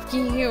stop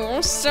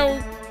you, so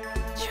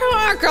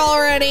talk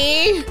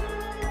already!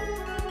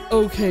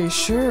 Okay,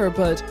 sure,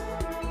 but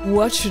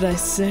what should I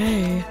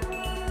say?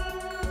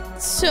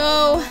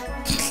 So,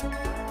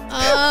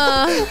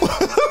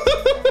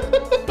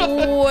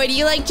 what do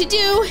you like to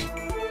do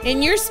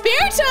in your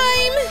spare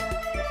time?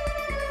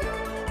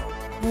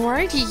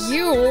 Why do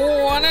you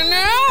want to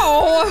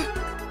know?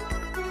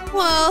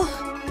 Well,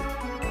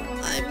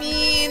 I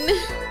mean,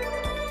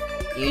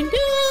 you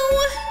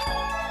know,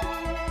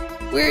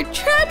 we're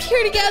trapped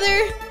here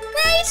together,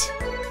 right?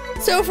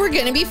 So if we're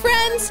gonna be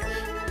friends,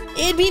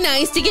 it'd be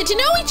nice to get to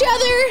know each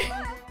other.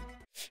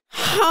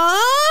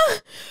 Huh?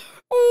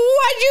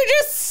 What'd you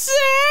just say?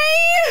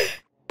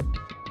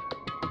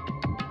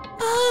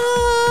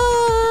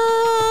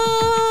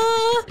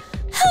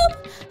 Help,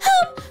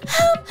 help,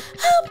 help,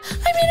 help.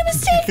 I made a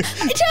mistake.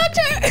 I talked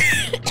to her.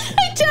 I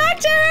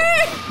talked to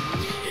her.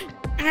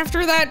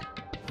 After that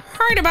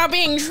part about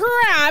being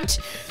trapped,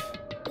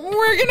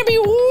 we're gonna be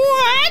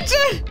what?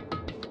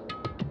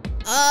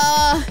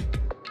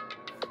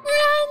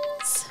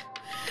 Friends.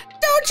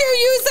 Don't you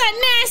use that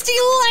nasty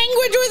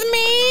language with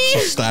me. She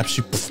slaps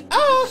you.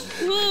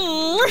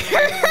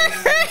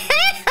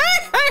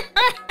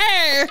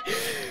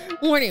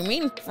 What do you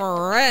mean,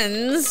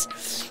 friends?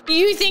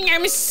 You think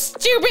I'm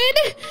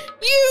stupid?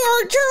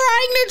 You're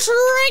trying to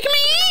trick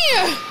me?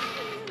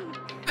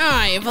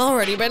 I've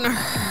already been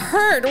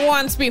hurt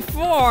once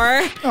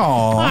before.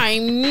 Aww.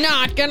 I'm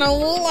not gonna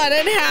let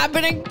it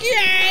happen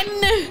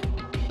again.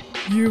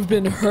 You've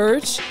been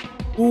hurt?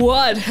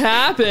 What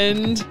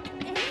happened?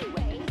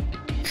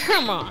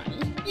 Come on.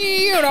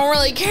 You don't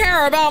really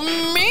care about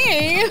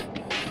me.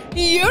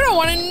 You don't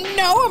want to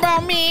know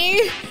about me.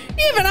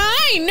 Even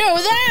I know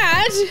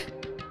that.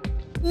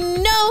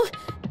 No,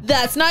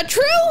 that's not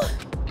true.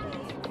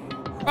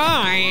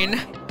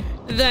 Fine.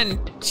 Then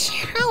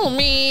tell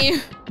me.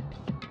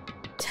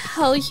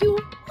 Tell you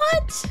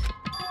what?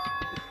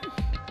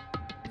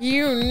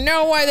 You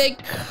know why they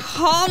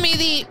call me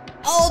the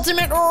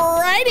ultimate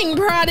writing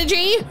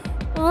prodigy,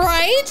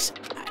 right?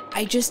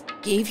 I just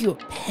gave you a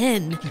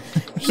pen.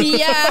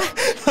 Yeah,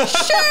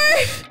 sure.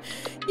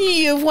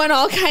 You've won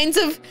all kinds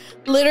of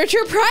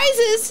literature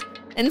prizes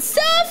and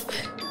stuff.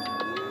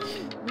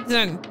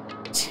 Then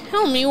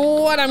tell me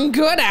what I'm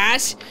good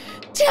at.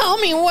 Tell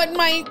me what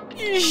my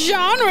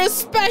genre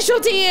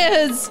specialty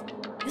is.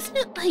 Isn't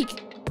it like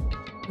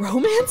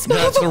romance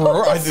novels?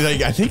 I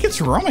think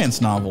it's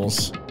romance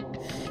novels.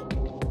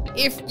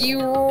 If you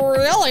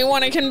really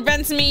want to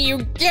convince me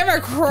you give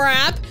a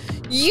crap,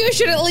 you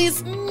should at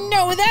least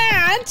know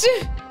that.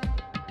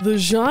 The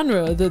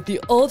genre that the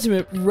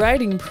ultimate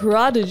writing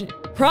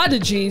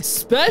prodigy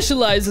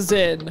specializes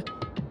in.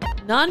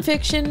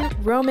 Nonfiction,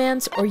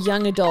 romance, or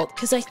young adult.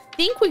 Because I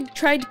think we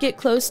tried to get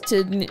close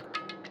to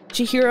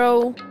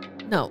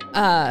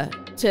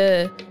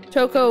to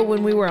Toko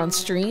when we were on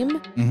stream.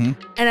 Mm-hmm.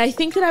 And I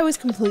think that I was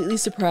completely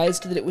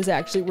surprised that it was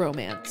actually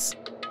romance.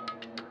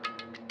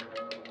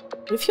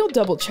 If you'll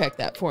double check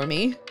that for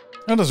me.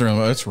 That doesn't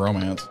really, it's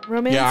romance.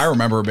 Romance? Yeah, I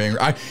remember it being,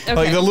 like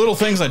the little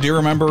things I do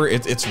remember,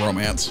 it's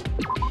romance.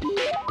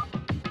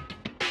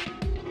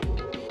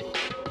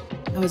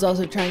 I was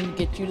also trying to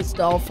get you to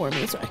stall for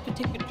me so I could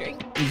take a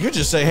drink. You could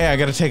just say, hey, I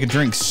gotta take a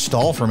drink,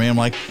 stall for me. I'm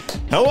like,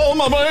 hello,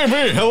 my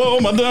baby, hello,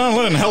 my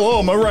darling,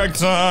 hello, my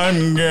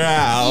ragtime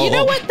gal. You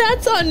know what?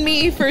 That's on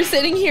me for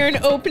sitting here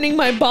and opening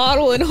my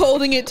bottle and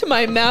holding it to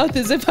my mouth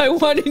as if I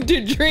wanted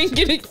to drink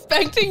and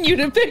expecting you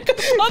to pick up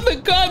on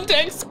the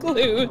context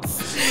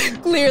clues.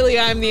 Clearly,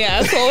 I'm the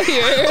asshole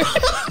here.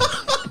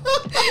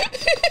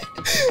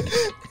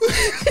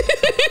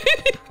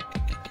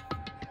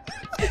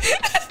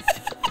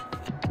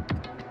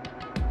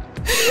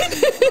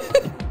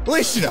 At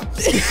least you know.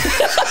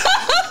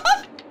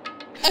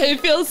 I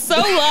feel so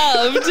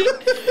loved.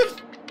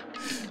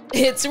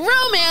 It's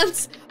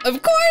romance,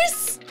 of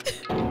course.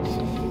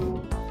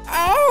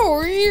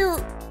 Oh, you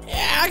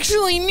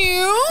actually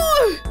knew?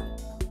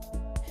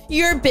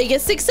 Your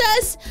biggest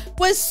success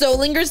was So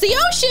Lingers the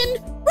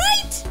Ocean,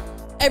 right?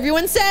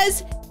 Everyone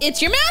says it's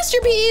your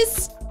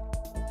masterpiece.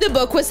 The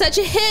book was such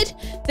a hit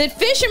that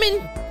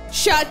fishermen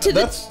shot to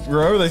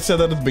remember they said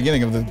that at the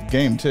beginning of the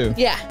game too.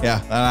 Yeah.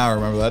 Yeah, I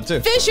remember that too.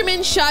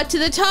 Fishermen shot to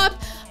the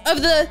top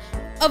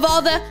of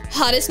all the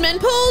hottest men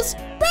pools,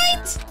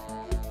 right?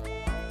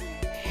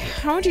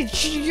 How did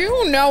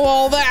you know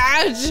all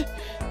that?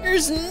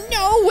 There's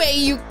no way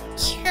you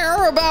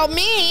care about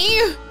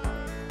me.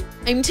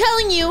 I'm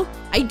telling you,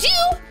 I do.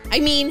 I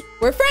mean,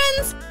 we're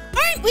friends,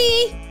 aren't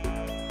we?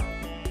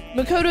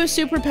 Makoto's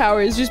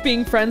superpower is just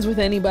being friends with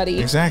anybody.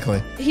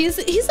 Exactly. He's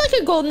like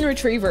a golden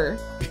retriever.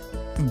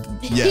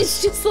 Yes.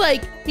 He's just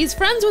like, he's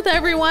friends with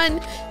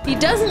everyone. He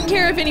doesn't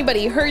care if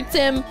anybody hurts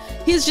him.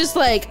 He's just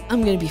like,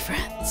 I'm gonna be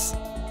friends.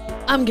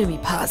 I'm gonna be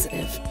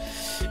positive.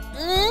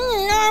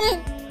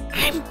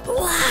 I'm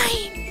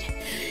blind.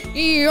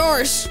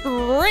 Your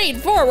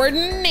straightforward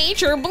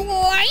nature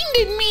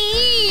blinded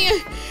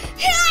me.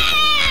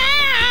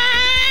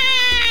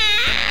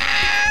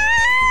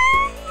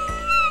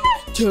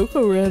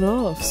 Toko ran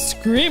off,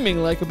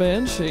 screaming like a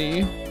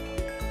banshee.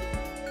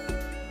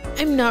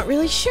 I'm not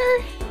really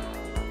sure.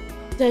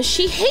 Does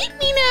she hate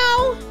me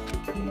now?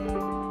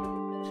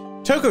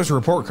 Toko's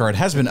report card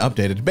has been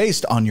updated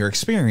based on your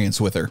experience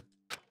with her.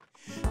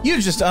 You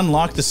just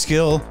unlocked the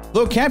skill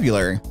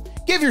Vocabulary.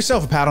 Give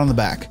yourself a pat on the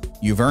back.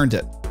 You've earned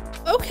it.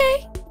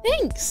 Okay,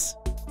 thanks.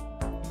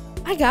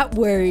 I got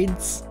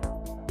words.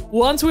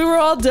 Once we were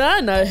all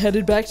done, I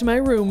headed back to my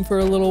room for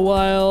a little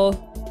while.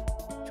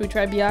 Should we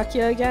try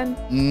Byakuya again?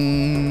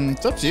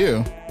 It's up to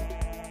you.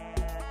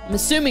 I'm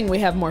assuming we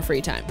have more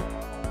free time.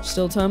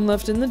 Still time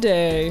left in the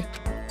day.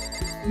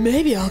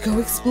 Maybe I'll go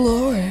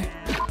explore.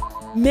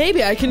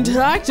 Maybe I can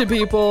talk to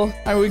people.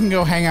 We can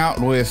go hang out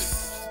with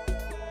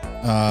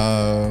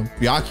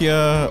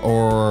Byakuya,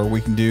 or we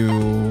can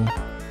do...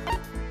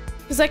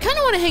 Because I kind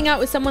of want to hang out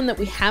with someone that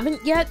we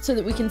haven't yet so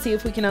that we can see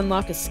if we can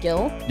unlock a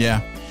skill.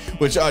 Yeah.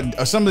 Which,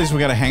 some of these we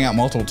gotta hang out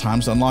multiple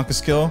times to unlock a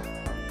skill.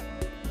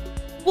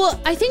 Well,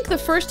 I think the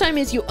first time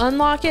is you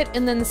unlock it,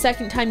 and then the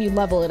second time you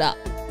level it up.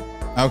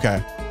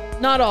 Okay.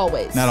 Not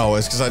always. Not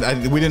always, because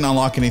we didn't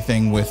unlock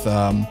anything with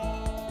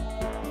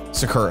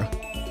Sakura.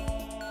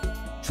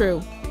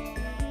 True.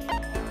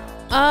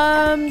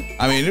 I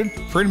mean,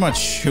 pretty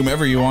much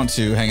whomever you want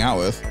to hang out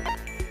with.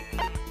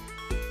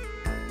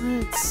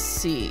 Let's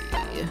see.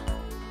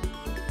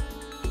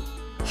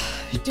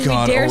 Do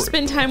God, we dare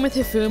spend time with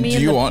Hifumi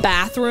in the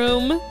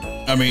bathroom?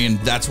 I mean,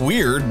 that's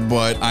weird,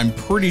 but I'm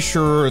pretty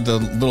sure the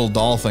little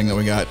doll thing that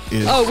we got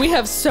is... Oh, we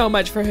have so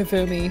much for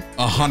Hifumi.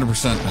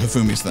 100%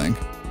 Hifumi's thing.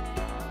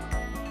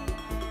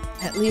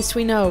 At least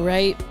we know,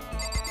 right?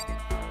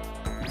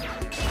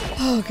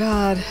 Oh,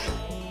 God.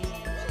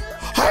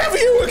 Have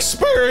you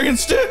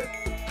experienced it?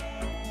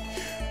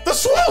 The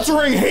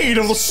sweltering heat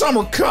of the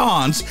summer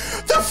cons,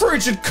 the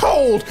frigid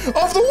cold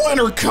of the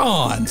winter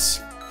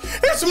cons.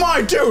 It's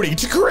my duty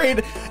to create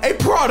a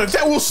product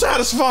that will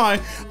satisfy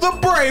the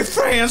brave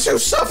fans who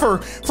suffer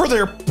for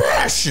their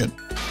passion.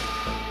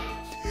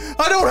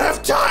 I don't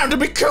have time to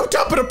be cooped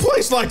up in a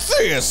place like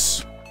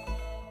this.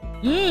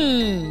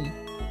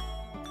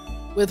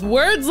 With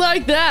words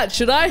like that,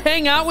 should I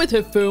hang out with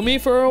Hifumi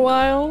for a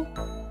while?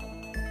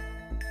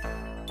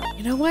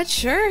 You know what?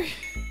 Sure.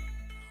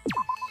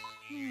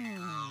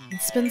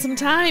 Let's spend some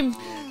time.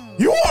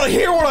 You want to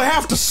hear what I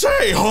have to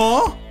say,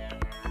 huh?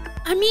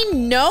 I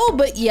mean, no,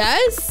 but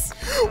yes.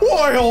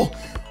 Well,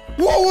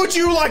 what would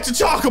you like to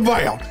talk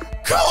about?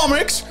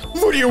 Comics,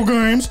 video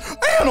games,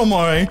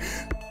 anime,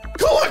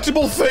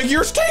 collectible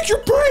figures, take your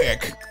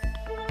pick.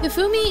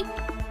 Hifumi,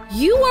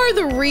 you are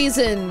the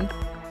reason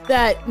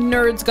that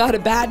nerds got a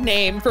bad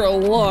name for a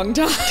long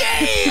time.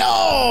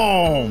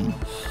 Damn!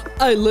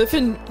 I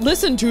listened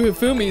to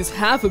Hifumi's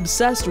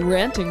half-obsessed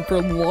ranting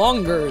for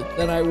longer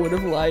than I would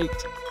have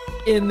liked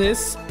in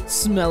this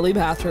smelly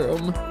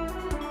bathroom.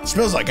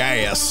 Smells like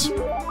ass.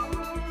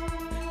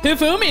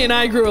 Hifumi and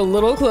I grew a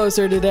little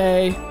closer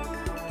today.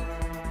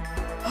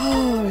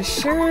 Oh,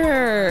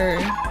 sure.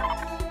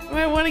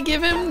 I want to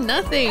give him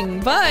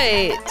nothing,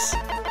 but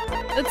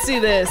let's see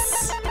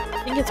this.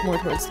 I think it's more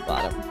towards the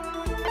bottom.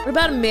 What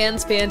about a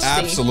man's fantasy?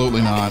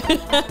 Absolutely not.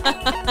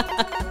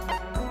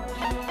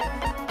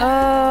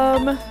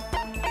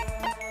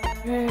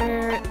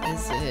 Where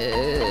is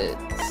it?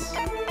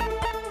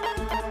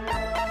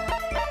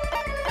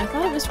 I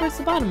thought it was towards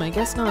the bottom. I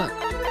guess not.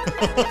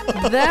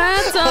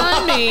 That's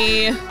on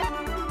me.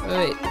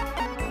 Wait.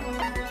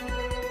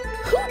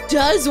 Who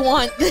does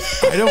want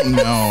this? I don't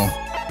know.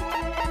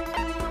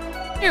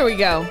 Here we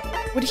go.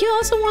 Would he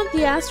also want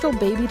the astral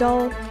baby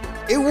doll?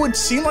 It would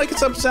seem like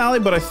it's up to Sally,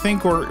 but I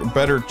think we're a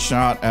better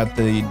shot at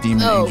the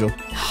demon angel.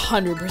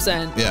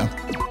 100%. Yeah.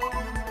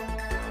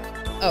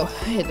 Oh,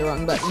 I hit the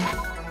wrong button.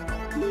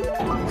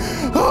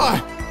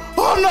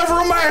 I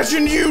never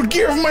imagined you'd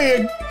give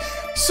me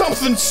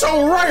something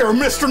so rare,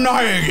 Mr.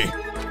 Naegi.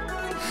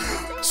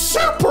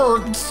 Super...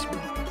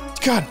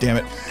 God damn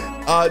it.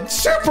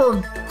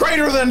 Super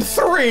greater than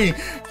 3.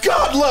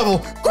 God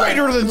level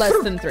greater than...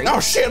 Less than 3. Oh,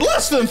 shit,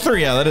 less than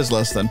 3. Yeah, that is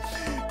less than.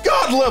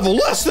 God level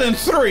less than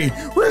 3.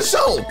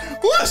 Result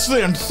less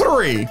than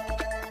 3.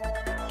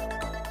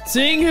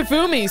 Seeing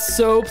Hifumi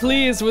so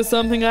pleased with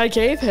something I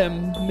gave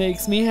him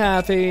makes me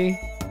happy.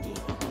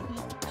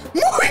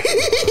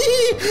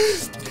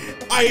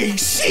 I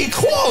see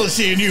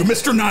quality in you,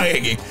 Mr.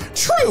 Naegi.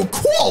 True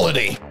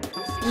quality.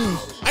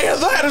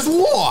 And that is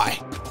why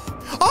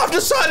I've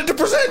decided to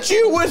present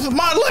you with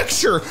my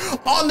lecture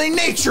on the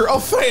nature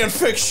of fan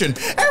fiction.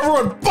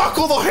 Everyone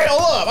buckle the hell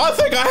up. I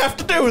think I have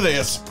to do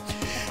this.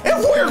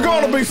 If we're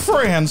going to be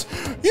friends,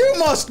 you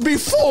must be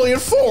fully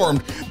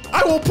informed.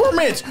 I will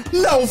permit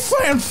no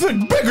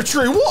fanfic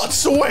bigotry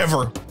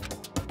whatsoever.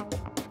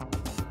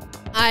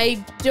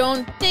 I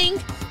don't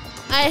think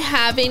I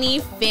have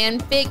any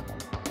fanfic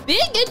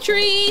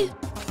bigotry.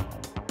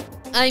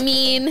 I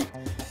mean,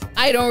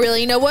 I don't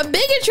really know what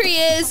bigotry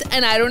is,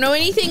 and I don't know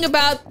anything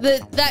about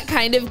that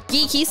kind of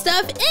geeky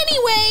stuff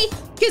anyway,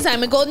 because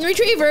I'm a golden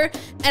retriever,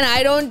 and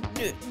I don't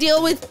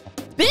deal with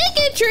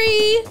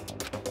bigotry.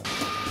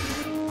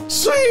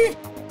 See?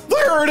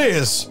 There it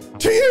is.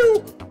 To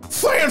you,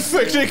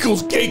 fanfic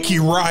equals geeky,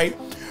 right?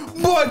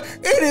 But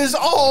it is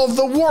all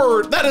the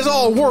word. That is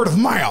all word of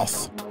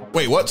mouth.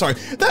 Wait, what? Sorry.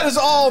 That is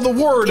all the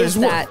word is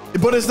worth.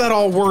 But is that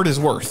all word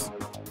is worth?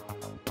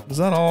 Is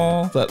that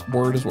all that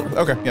word is worth?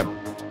 Okay, yep.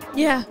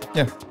 Yeah.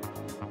 Yeah.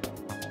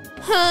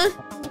 Huh?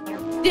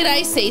 Did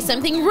I say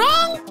something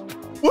wrong?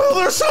 Well,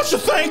 there's such a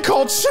thing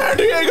called San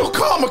Diego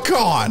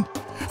Comic-Con.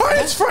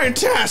 It's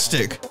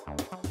fantastic.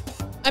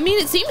 I mean,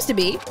 it seems to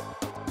be.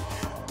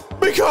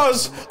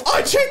 Because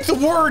I take the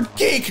word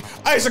geek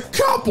as a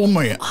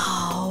compliment.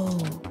 Oh.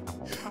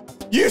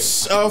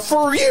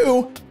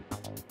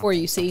 For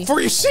you, see.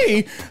 For you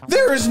see,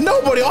 there is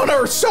nobody on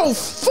earth so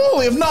full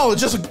of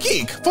knowledge as a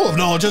geek. Full of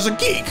knowledge as a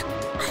geek.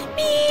 I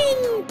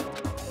mean,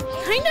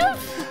 kind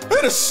of.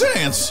 In a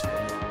sense,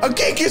 a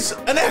geek is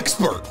an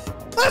expert.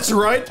 That's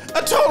right,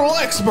 a total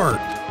expert.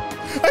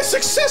 A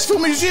successful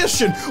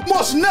musician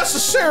must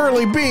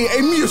necessarily be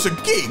a music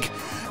geek.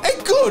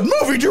 A good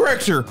movie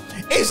director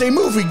is a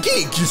movie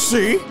geek, you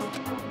see.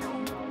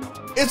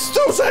 It's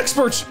those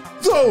experts,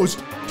 those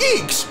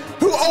geeks,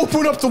 who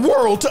open up the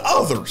world to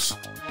others.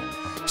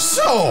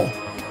 So,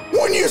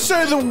 when you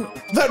say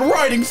that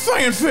writing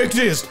fanfic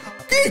is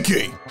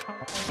geeky,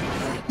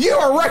 you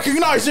are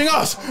recognizing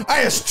us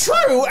as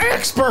true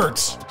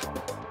experts.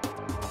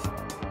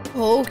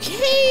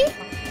 Okay.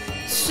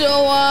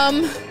 So,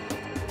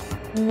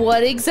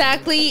 what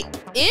exactly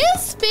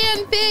is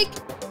fanfic,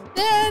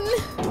 then?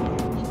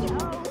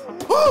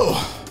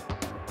 Oh.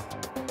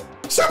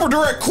 Super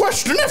direct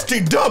question,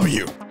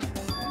 FTW.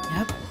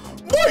 Yep.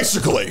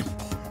 Basically,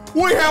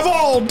 we have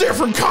all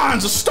different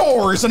kinds of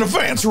stories and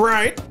events,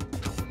 right?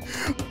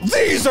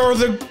 These are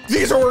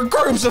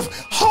groups of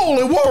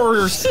holy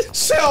warriors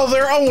sell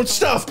their own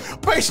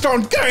stuff based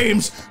on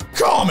games,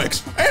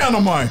 comics,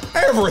 anime,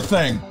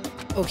 everything.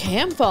 Okay,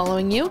 I'm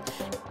following you.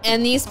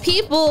 And these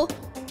people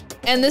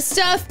and the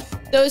stuff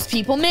those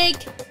people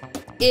make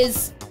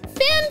is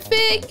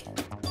fanfic.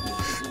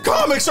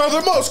 Comics are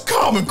the most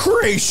common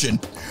creation,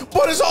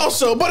 but it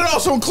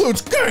also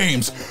includes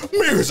games,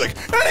 music,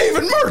 and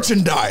even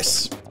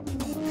merchandise.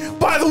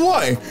 By the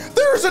way,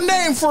 there is a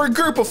name for a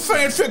group of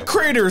fanfic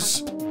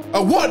creators.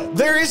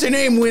 There is a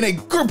name when a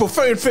group of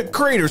fanfic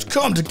creators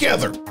come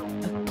together. A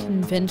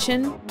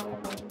convention?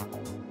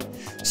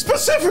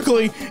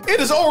 Specifically, it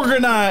is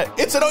organized.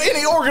 It's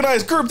any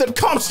organized group that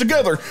comes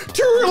together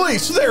to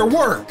release their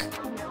work.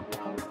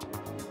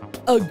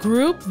 A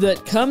group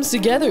that comes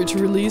together to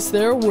release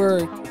their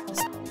work.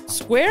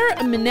 Square,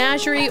 a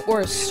menagerie, or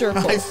a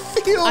circle?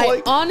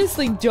 I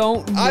honestly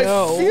don't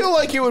know. I feel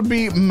like it would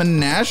be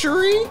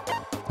menagerie,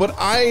 but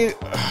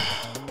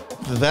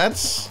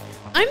that's...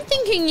 I'm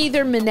thinking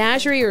either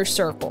menagerie or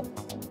circle.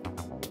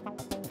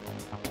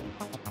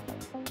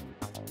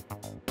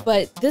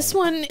 But this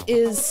one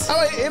is...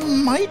 it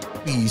might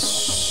be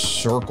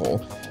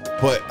circle,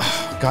 but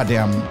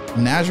goddamn,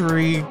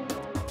 menagerie...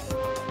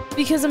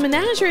 Because a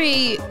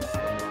menagerie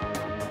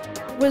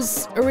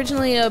was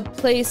originally a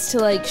place to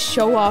like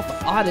show off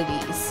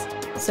oddities.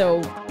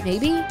 So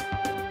maybe?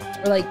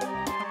 Or like,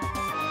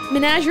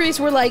 menageries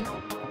were like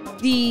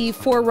the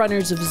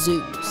forerunners of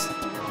zoos.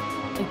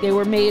 Like they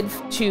were made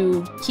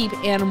to keep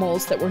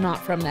animals that were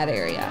not from that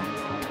area.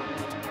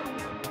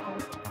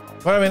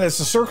 But I mean, it's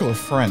a circle of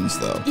friends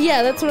though.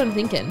 Yeah, that's what I'm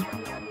thinking.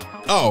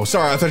 Oh,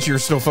 sorry, I thought you were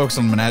still focused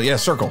on menagerie. Yeah,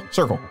 circle.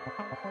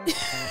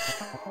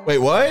 Wait,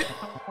 what?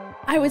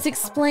 I was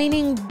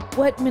explaining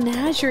what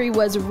menagerie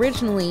was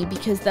originally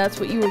because that's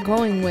what you were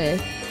going with.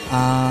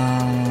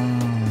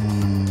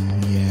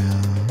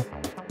 Yeah.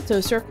 So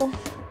circle?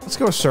 Let's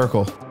go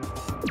circle.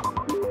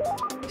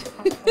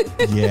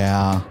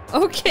 Yeah.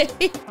 Okay.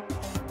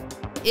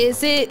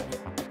 Is it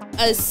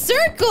a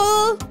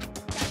circle?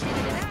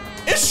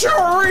 It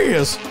sure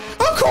is.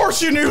 Of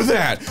course you knew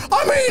that.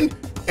 I mean,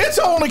 it's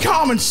only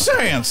common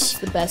sense.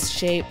 The best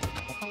shape.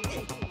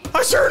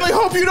 I certainly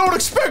hope you don't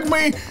expect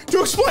me to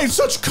explain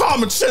such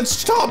common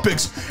sense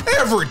topics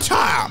every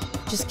time.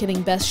 Just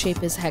kidding, best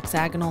shape is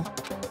hexagonal.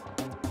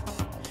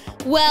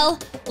 Well,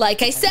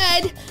 like I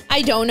said,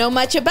 I don't know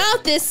much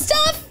about this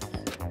stuff.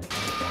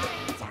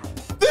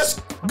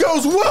 This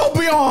goes well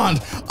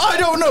beyond I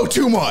don't know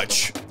too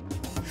much.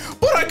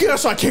 But I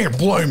guess I can't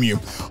blame you.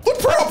 The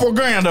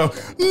propaganda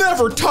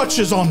never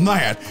touches on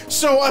that.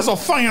 So as a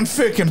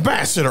fanfic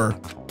ambassador,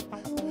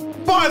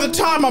 by the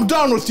time I'm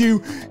done with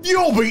you,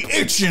 you'll be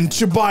itching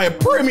to buy a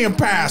premium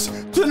pass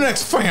to the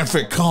next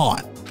fanfic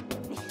con.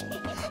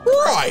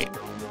 Right.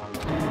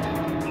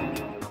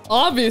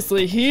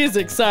 Obviously, he's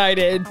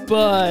excited,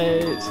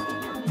 but...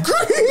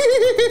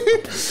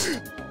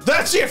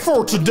 That's it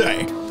for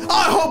today.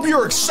 I hope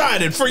you're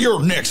excited for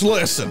your next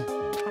lesson.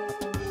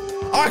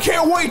 I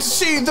can't wait to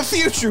see the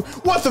future,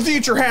 what the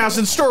future has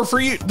in store for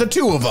you, the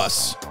two of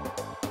us.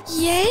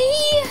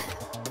 Yay!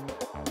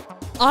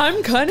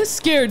 I'm kind of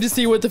scared to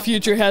see what the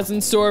future has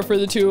in store for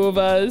the two of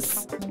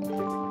us.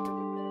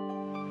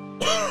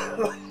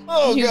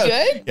 Oh, you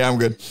good? Yeah, I'm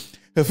good.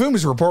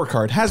 Hifumi's report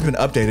card has been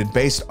updated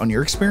based on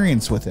your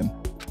experience with him.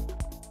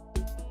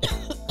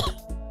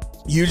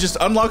 You just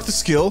unlocked the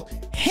skill,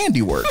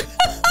 handiwork.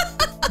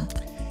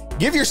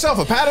 Give yourself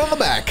a pat on the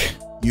back.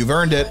 You've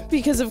earned it.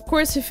 Because of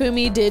course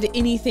Hifumi did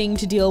anything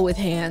to deal with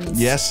hands.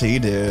 Yes, he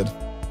did.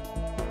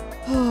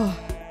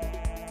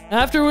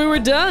 After we were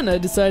done, I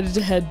decided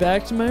to head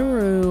back to my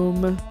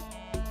room.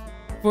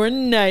 For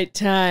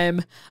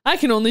nighttime, I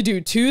can only do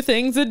 2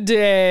 things a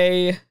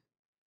day.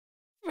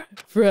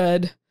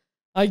 Fred,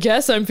 I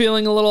guess I'm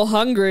feeling a little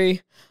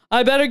hungry.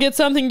 I better get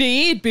something to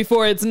eat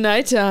before it's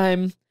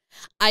nighttime.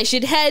 I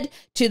should head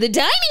to the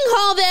dining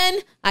hall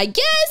then, I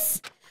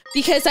guess,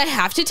 because I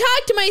have to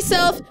talk to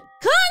myself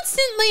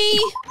constantly.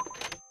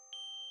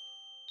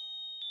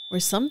 Or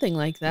something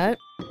like that.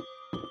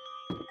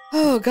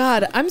 Oh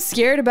God, I'm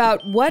scared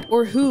about what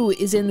or who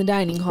is in the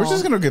dining hall. We're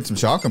just gonna get some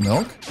chocolate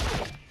milk.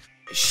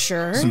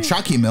 Sure. Some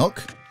chalky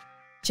milk.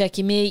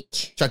 Checky milk.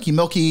 Chucky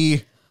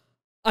milky.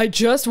 I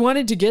just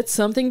wanted to get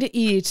something to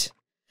eat.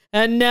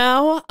 And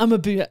now I'm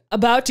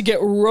about to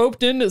get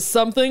roped into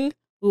something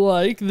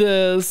like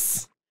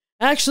this.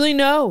 Actually,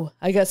 no.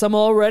 I guess I'm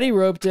already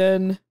roped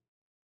in.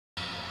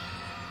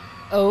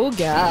 Oh,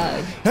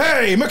 God.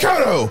 Hey,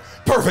 Makoto!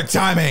 Perfect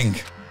timing!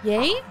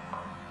 Yay?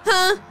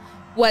 Huh?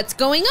 What's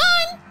going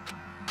on?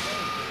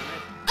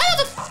 I have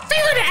a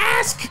favor to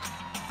ask.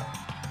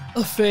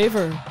 A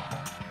favor.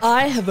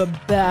 I have a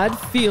bad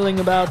feeling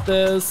about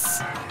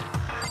this.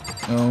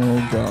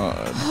 Oh,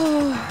 God.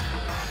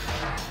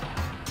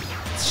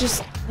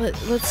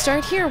 Let's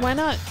start here. Why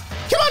not?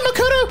 Come on,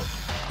 Makoto.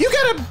 You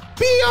gotta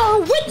be our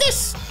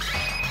witness.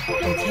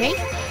 Okay.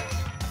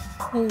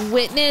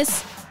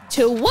 Witness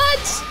to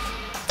what?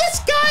 This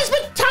guy's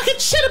been talking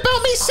shit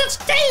about me since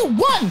day 1.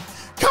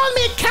 Calling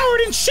me a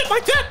coward and shit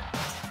like that.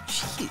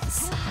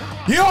 Jeez.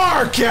 You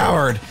are a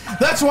coward!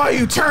 That's why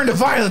you turn to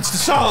violence to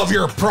solve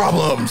your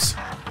problems!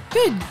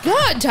 Good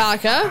God,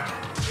 Taka.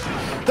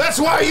 That's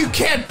why you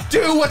can't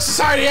do what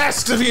society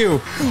asks of you!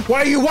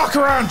 Why you walk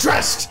around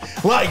dressed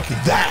like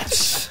that!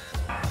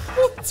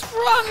 What's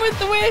wrong with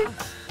the way?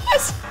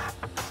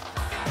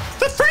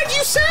 The friend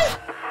you say?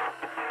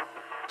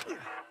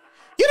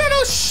 You don't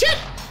know shit.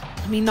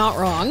 I mean, not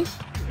wrong.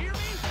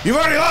 You've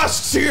already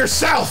lost to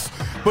yourself,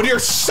 but you're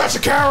such a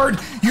coward,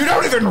 you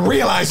don't even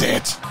realize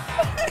it!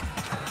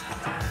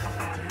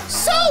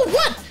 So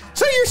what?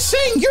 So you're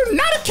saying you're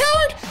not a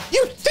coward?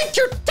 You think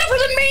you're tougher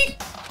than me?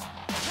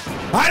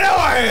 I know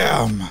I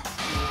am!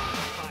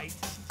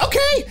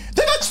 Okay,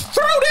 then let's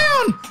throw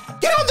down!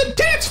 Get on the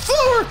dance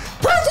floor!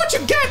 Prove what you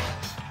got!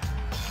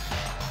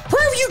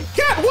 Prove you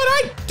got what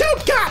I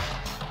don't got!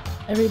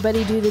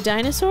 Everybody do the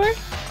dinosaur?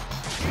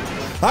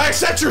 I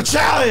accept your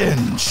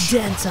challenge!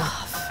 Dance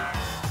off.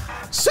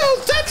 So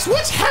that's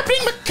what's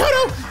happening,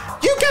 Makoto!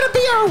 You gotta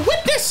be our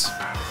witness!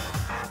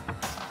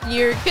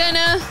 You're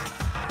gonna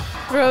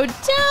throw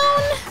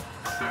down?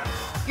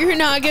 You're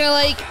not gonna,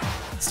 like,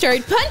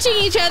 start punching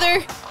each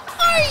other,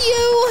 are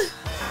you?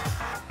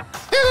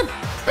 There's a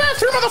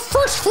bathroom on the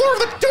first floor of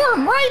the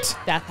dorm, right?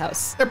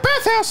 Bathhouse. A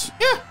bathhouse,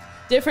 yeah.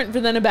 Different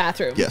than a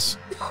bathroom. Yes.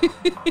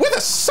 With a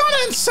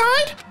sauna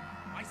inside?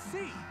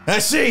 I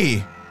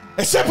see.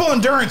 A simple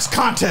endurance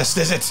contest,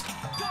 is it?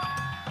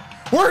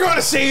 We're going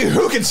to see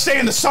who can stay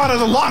in the sauna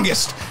the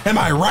longest. Am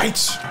I right?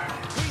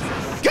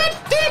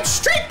 Goddamn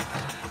straight!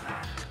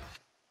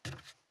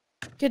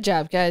 Good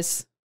job,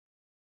 guys.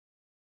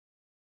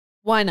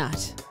 Why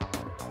not?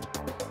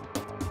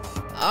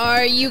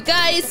 Are you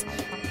guys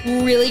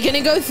really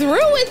gonna go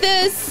through with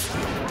this?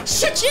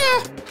 Shit,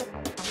 yeah!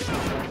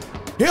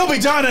 He'll be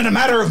done in a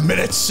matter of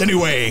minutes,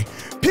 anyway.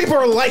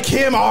 People like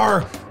him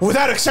are,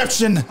 without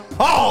exception,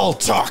 all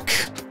talk.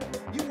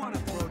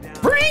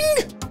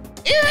 Bring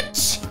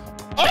it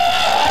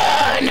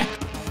on!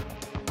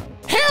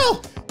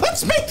 Hell,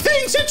 let's make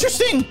things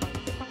interesting!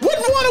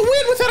 Wouldn't want to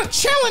win without a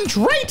challenge,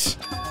 right?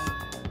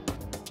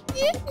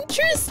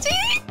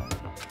 Interesting.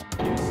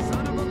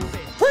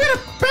 We're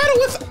gonna battle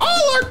with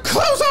all our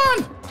clothes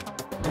on!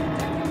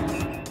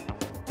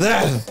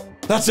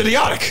 That's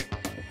idiotic.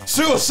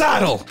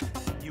 Suicidal.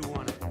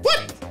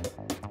 What?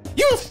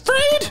 You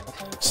afraid?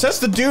 Says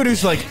the dude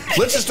who's like,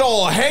 let's just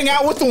all hang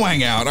out with the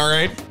wang out, all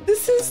right?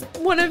 This is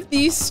one of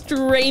the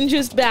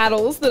strangest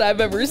battles that I've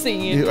ever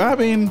seen. I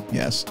mean,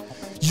 yes.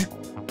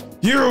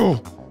 You're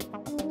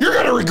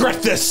gonna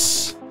regret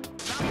this.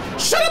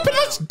 Shut up and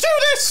let's do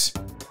this!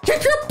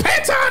 Keep your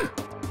pants on!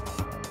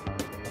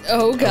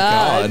 Oh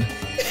God.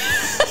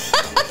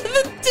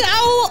 The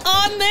towel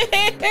on the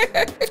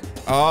hair.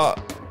 Oh,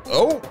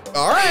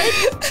 all right.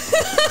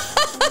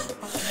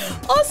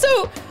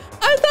 Also,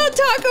 I thought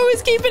Taco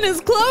was keeping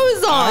his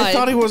clothes on. I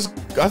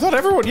thought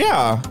everyone,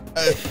 yeah.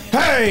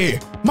 Hey,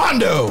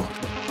 Mondo.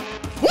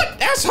 What,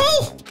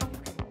 asshole?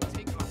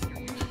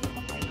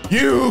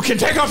 You can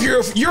take off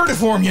your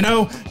uniform, you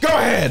know. Go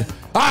ahead.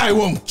 I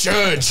won't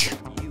judge.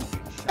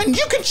 And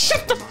you can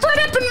shut the front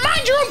up and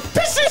mind your own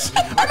business!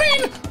 I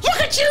mean, look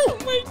at you! Oh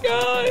my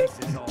God.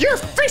 Your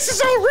face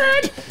is all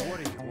red!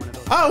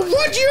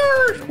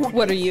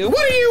 What are you?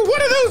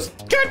 One of those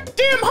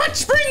goddamn Hot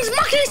Springs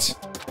monkeys?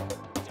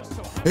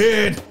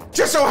 It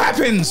just so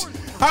happens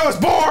I was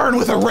born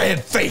with a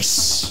red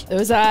face.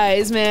 Those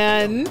eyes,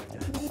 man.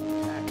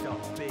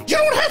 You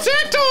don't have to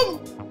act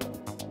all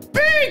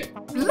big,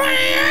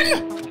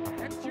 man!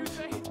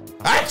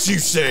 That you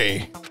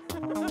say.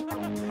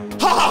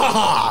 Ha ha ha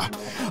ha!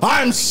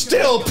 I'm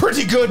still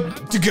pretty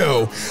good to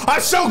go.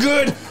 I'm so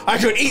good, I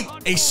could eat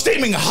a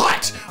steaming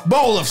hot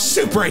bowl of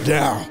soup right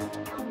now.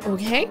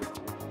 Okay.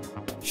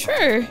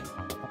 Sure.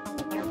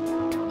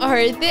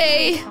 Are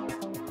they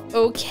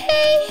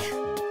okay?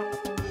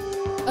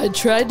 I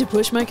tried to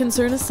push my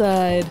concern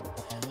aside.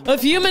 A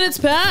few minutes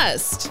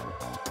passed.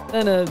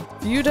 Then a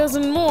few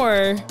dozen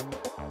more.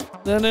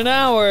 Then an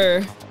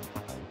hour.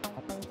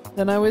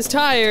 Then I was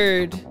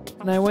tired,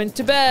 and I went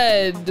to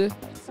bed.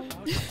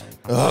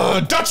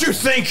 Don't you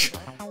think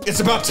it's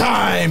about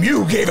time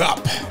you gave up?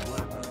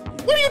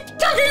 What are you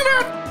talking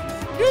about?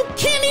 You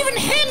can't even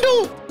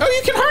handle. Oh,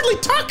 you can hardly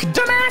talk,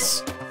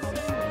 dumbass.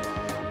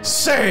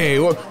 Say,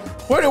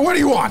 what do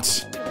you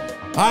want?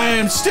 I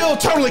am still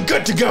totally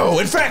good to go.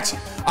 In fact,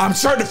 I'm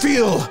starting to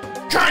feel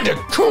kinda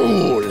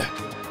cool.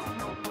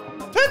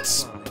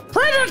 That's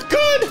pretty not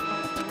good.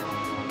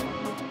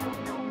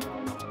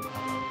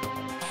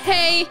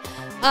 Hey,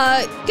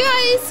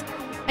 guys,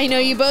 I know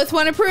you both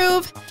want to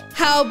prove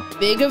how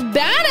big of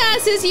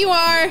badasses you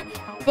are,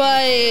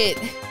 but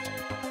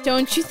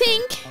don't you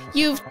think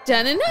you've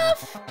done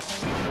enough?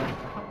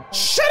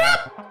 Shut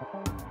up!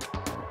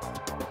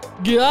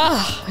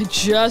 Gah, I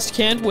just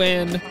can't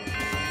win.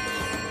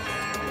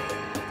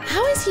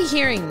 How is he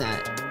hearing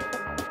that?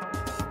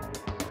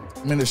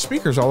 I mean, there's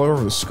speakers all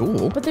over the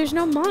school. But there's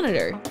no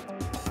monitor.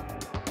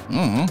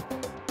 Mm-hmm.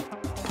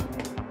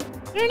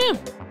 I don't know.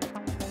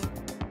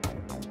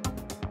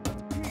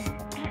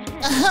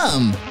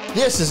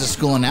 This is a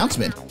school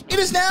announcement. It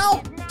is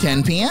now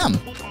 10 p.m.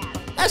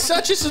 As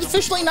such, it's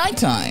officially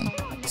nighttime.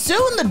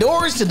 Soon the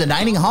doors to the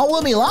dining hall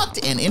will be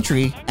locked and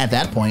entry at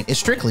that point is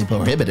strictly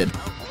prohibited.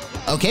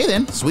 Okay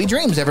then, sweet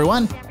dreams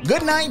everyone.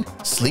 Good night,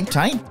 sleep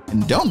tight,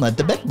 and don't let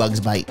the bed bugs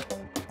bite.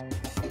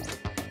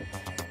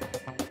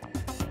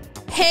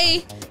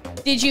 Hey,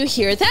 did you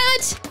hear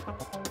that?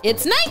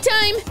 It's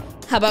nighttime.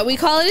 How about we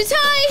call it a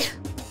tie?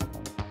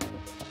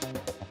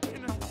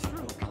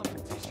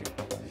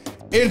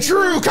 In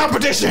true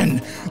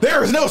competition,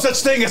 there is no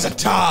such thing as a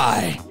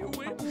tie.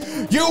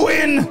 You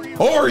win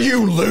or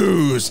you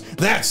lose.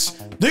 That's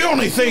the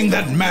only thing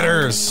that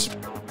matters.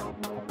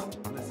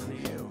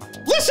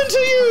 Listen to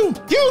you,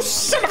 you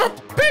son of a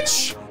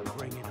bitch!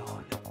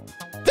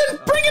 Then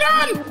bring it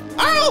on!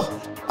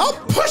 I'll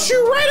push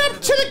you right up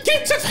to the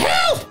gates of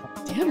hell!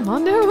 Damn,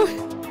 Mondo.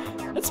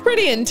 That's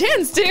pretty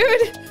intense,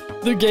 dude.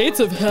 The gates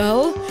of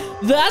hell?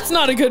 That's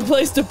not a good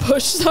place to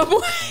push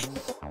someone.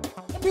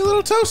 Be a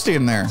little toasty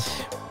in there.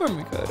 Poor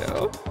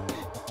Mikoto.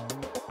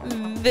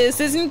 This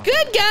isn't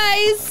good,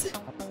 guys.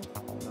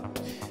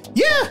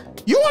 Yeah,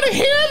 you want to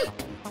hear him?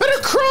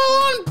 Better crawl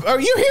on, or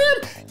you hear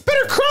him?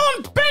 Better crawl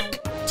on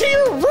back to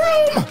your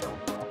room.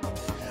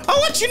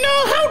 I'll let you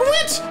know how it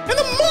went in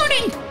the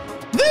morning.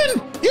 Then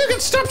you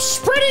can stop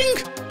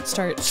spreading.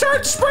 Start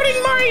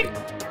spreading my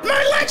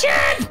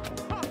legend.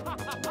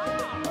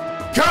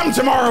 Come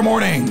tomorrow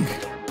morning.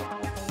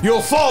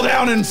 You'll fall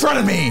down in front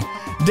of me,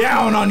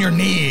 down on your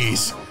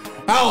knees.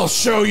 I'll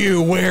show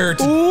you where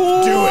to do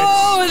it.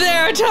 Oh,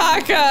 there,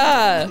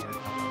 Taka.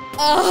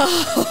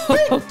 Oh.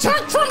 Big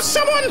talk from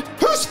someone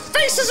whose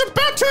face is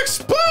about to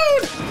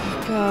explode.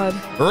 God.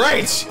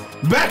 Right,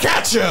 back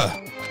at ya.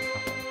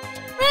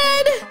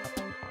 Red.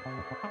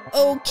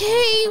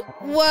 Okay,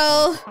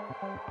 well,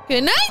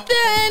 good night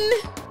then.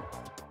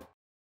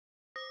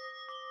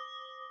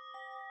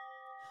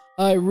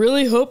 I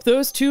really hope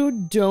those two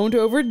don't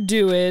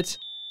overdo it.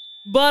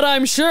 But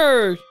I'm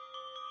sure.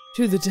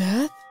 To the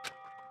death?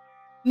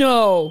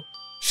 No,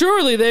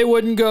 surely they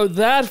wouldn't go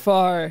that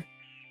far.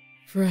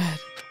 Fred.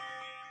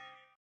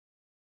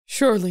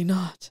 Surely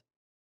not.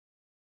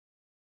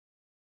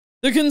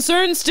 The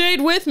concern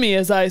stayed with me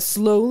as I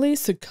slowly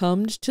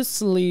succumbed to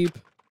sleep.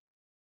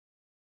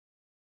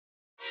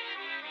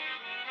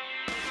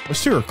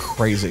 Those two are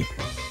crazy.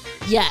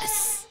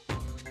 Yes.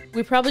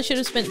 We probably should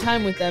have spent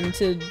time with them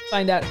to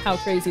find out how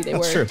crazy they were.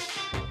 That's true.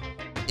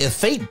 If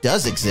fate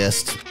does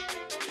exist,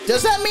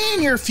 does that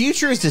mean your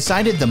future is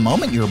decided the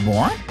moment you're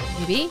born?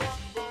 Maybe.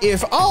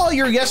 If all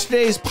your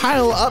yesterdays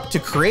pile up to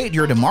create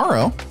your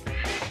tomorrow,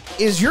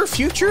 is your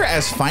future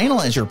as final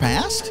as your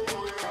past?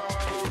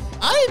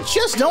 I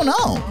just don't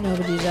know.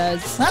 Nobody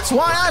does. That's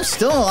why I'm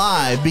still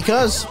alive,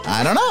 because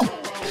I don't know.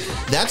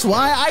 That's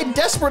why I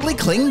desperately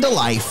cling to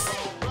life.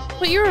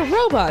 But you're a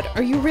robot.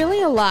 Are you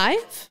really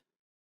alive?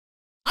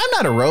 I'm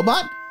not a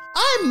robot.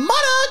 I'm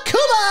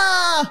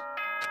Monokuma!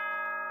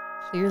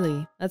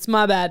 Clearly. That's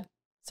my bad.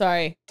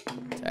 Sorry.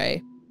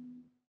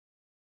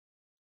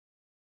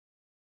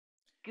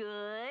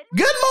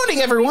 Good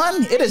morning,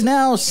 everyone. It is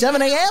now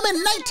 7 a.m.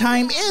 and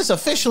nighttime is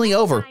officially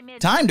over.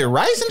 Time to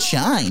rise and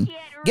shine.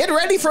 Get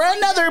ready for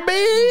another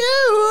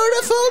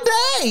beautiful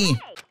day.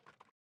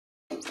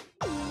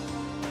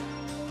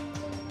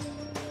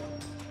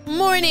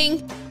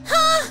 Morning.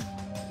 Huh?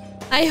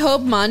 I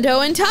hope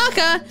Mondo and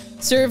Taka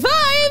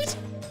survived.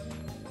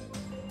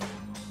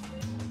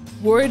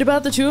 Worried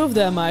about the two of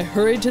them, I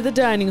hurried to the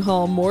dining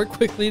hall more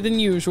quickly than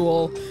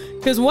usual.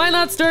 Because why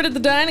not start at the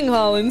dining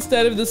hall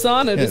instead of the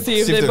sauna to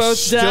see if they both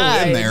still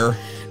died? in there.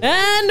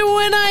 And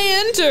when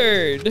I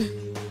entered,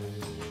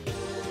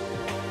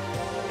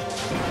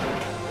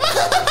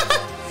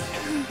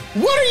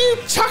 What are you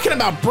talking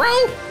about, bro?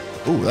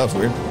 Ooh, that was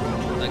weird.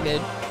 Not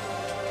good.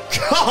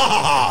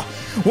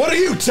 What are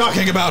you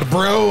talking about,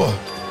 bro?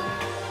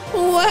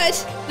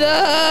 What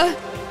the?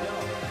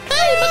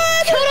 Hey,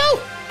 Makoto!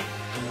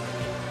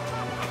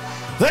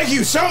 Thank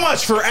you so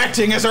much for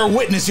acting as our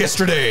witness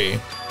yesterday.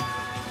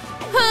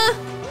 Huh?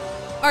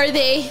 Are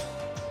they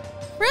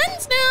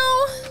friends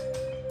now?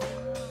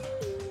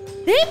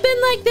 They've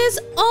been like this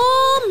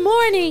all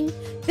morning.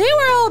 They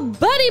were all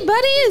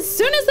buddy-buddy as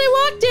soon as they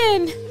walked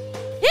in.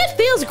 It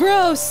feels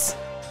gross.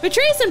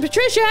 Patrice and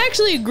Patricia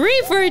actually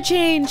agree for a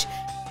change.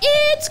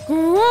 It's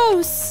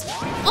gross.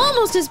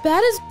 Almost as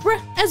bad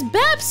as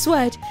Bab's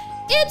sweat.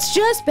 It's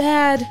just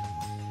bad.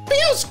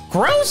 Feels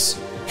gross?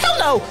 Hell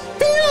no!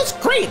 Feels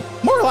great!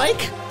 More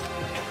like.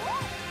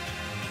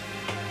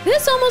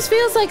 This almost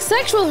feels like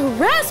sexual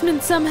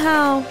harassment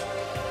somehow.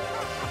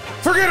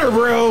 Forget her,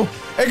 bro.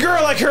 A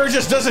girl like her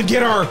just doesn't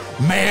get our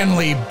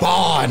manly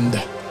bond.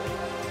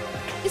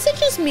 Is it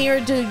just me, or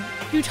do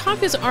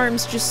Yutaka's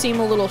arms just seem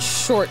a little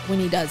short when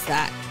he does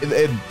that?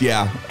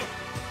 Yeah.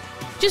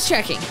 Just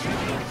checking.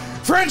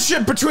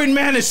 Friendship between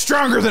men is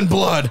stronger than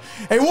blood.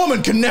 A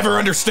woman can never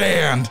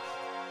understand.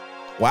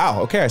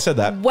 Wow, okay, I said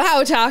that.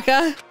 Wow,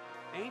 Taka.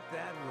 Ain't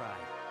that right?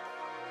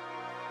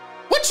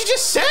 What you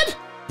just said?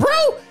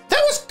 Bro,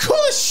 that was cool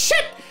as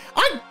shit!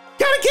 I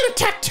gotta get a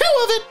tattoo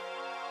of it!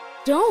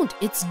 Don't.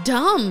 It's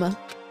dumb.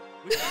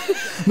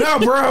 No,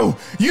 bro,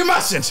 you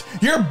mustn't.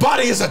 Your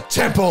body is a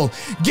temple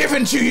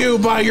given to you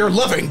by your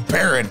loving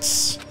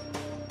parents.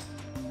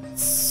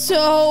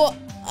 So,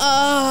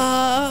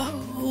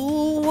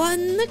 who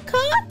won the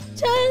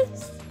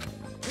contest?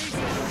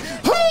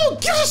 Who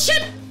gives a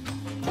shit?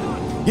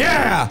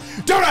 Yeah,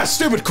 don't ask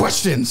stupid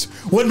questions.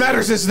 What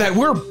matters is that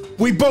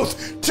we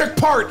both took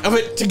part of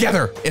it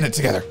together,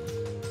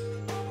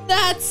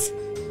 That's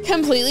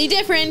completely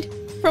different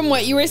from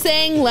what you were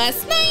saying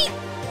last night.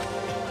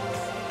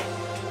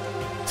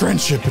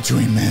 Friendship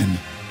between men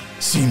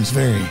seems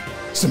very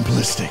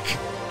simplistic.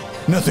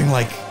 Nothing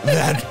like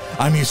that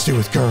I'm used to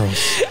with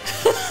girls.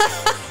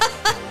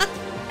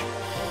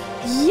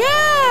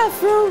 Yeah,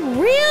 for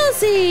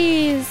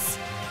realsies.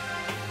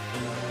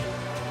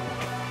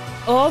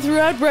 All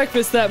throughout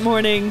breakfast that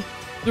morning,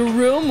 the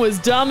room was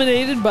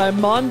dominated by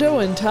Mondo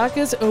and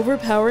Taka's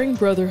overpowering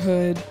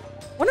brotherhood.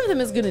 One of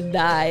them is gonna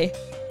die.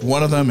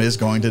 One of them is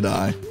going to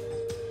die.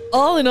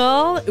 All in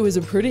all, it was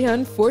a pretty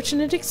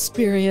unfortunate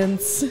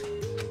experience.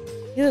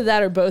 Either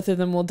that or both of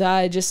them will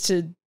die just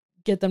to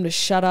get them to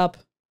shut up.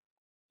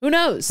 Who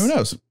knows? Who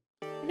knows?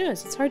 Who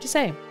knows? It's hard to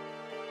say.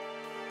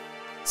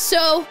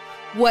 So,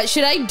 what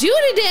should I do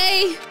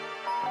today?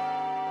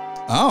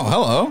 Oh,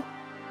 hello.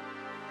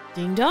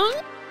 Ding dong?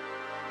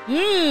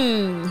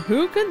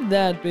 Who could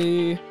that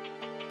be?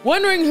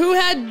 Wondering who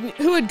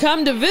had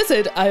come to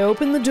visit, I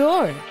opened the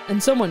door,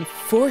 and someone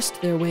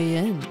forced their way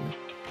in.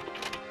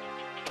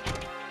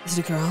 Is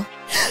it a girl?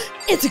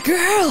 It's a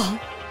girl!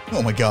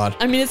 Oh my god.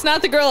 I mean, it's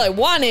not the girl I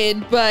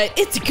wanted, but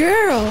it's a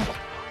girl.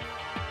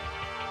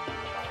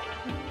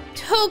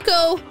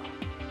 Toko,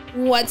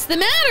 what's the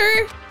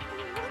matter?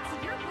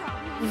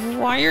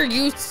 Why are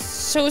you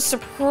so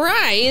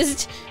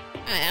surprised?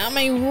 Am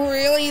I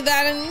really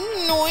that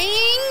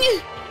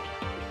annoying?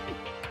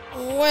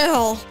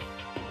 Well,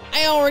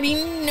 I already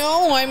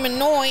know I'm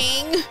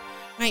annoying.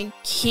 I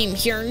came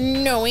here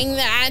knowing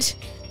that,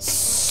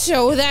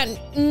 so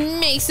that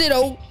makes it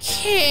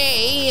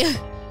okay.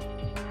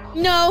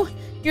 No,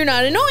 you're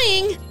not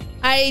annoying.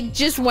 I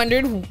just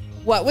wondered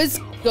what was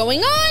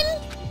going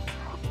on.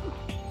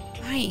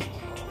 I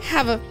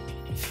have a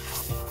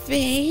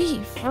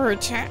favor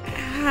to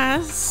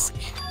ask.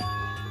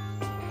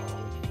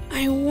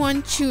 I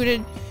want you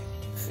to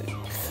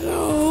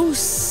go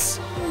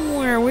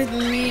somewhere with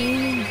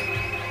me.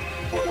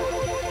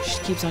 She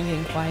keeps on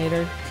getting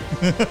quieter.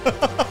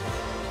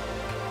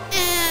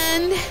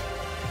 And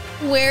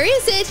where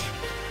is it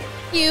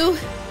you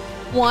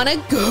want to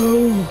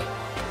go?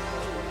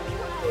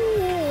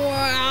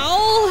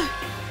 Well,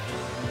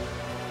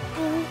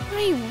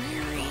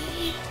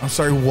 library. I'm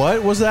sorry,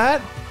 what was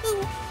that?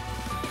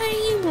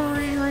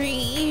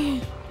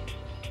 Library.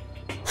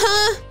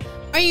 Huh?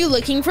 Are you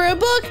looking for a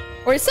book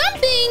or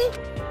something?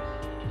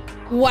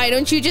 Why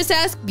don't you just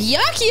ask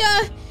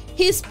Byakuya?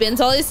 He spends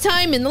all his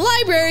time in the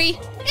library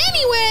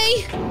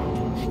anyway.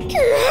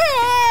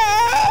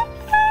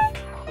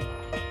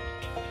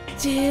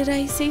 Did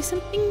I say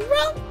something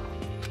wrong?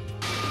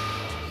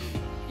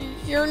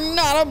 You're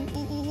not a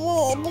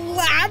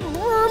blabbermouth,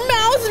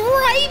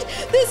 right?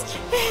 This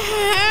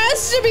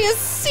has to be a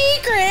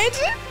secret.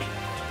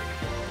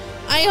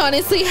 I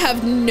honestly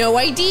have no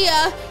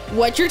idea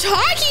what you're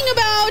talking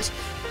about,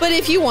 but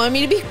if you want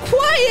me to be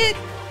quiet,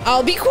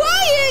 I'll be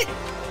quiet.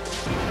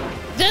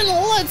 Then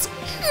let's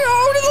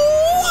go to the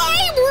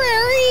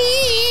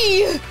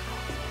library.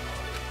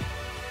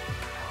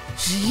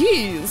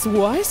 Jeez,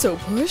 why so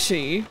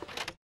pushy?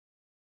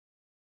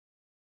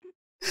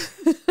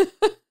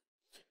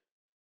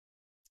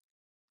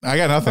 I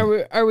got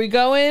nothing. Are we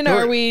going?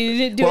 Are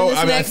we doing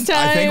this next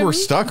time? I think we're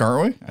stuck,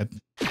 aren't we?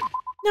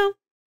 No.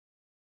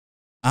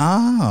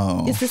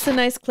 Oh. Is this a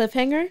nice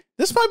cliffhanger?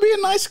 This might be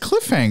a nice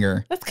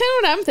cliffhanger. That's kind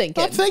of what I'm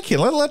thinking. I'm thinking.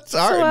 Let's.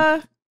 All So,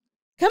 right.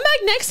 come back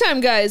next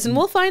time, guys, and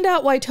we'll find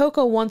out why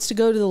Toko wants to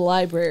go to the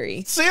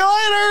library. See you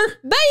later.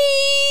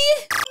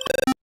 Bye!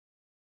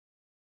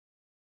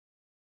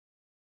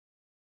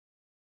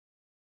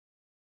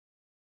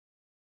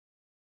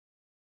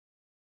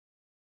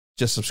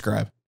 Just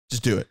subscribe.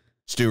 Just do it.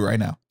 Just do it right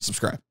now.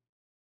 Subscribe.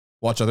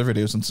 Watch other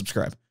videos and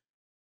subscribe.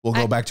 We'll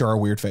go back to our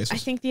weird faces. I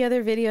think the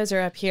other videos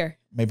are up here.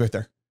 Maybe right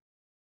there.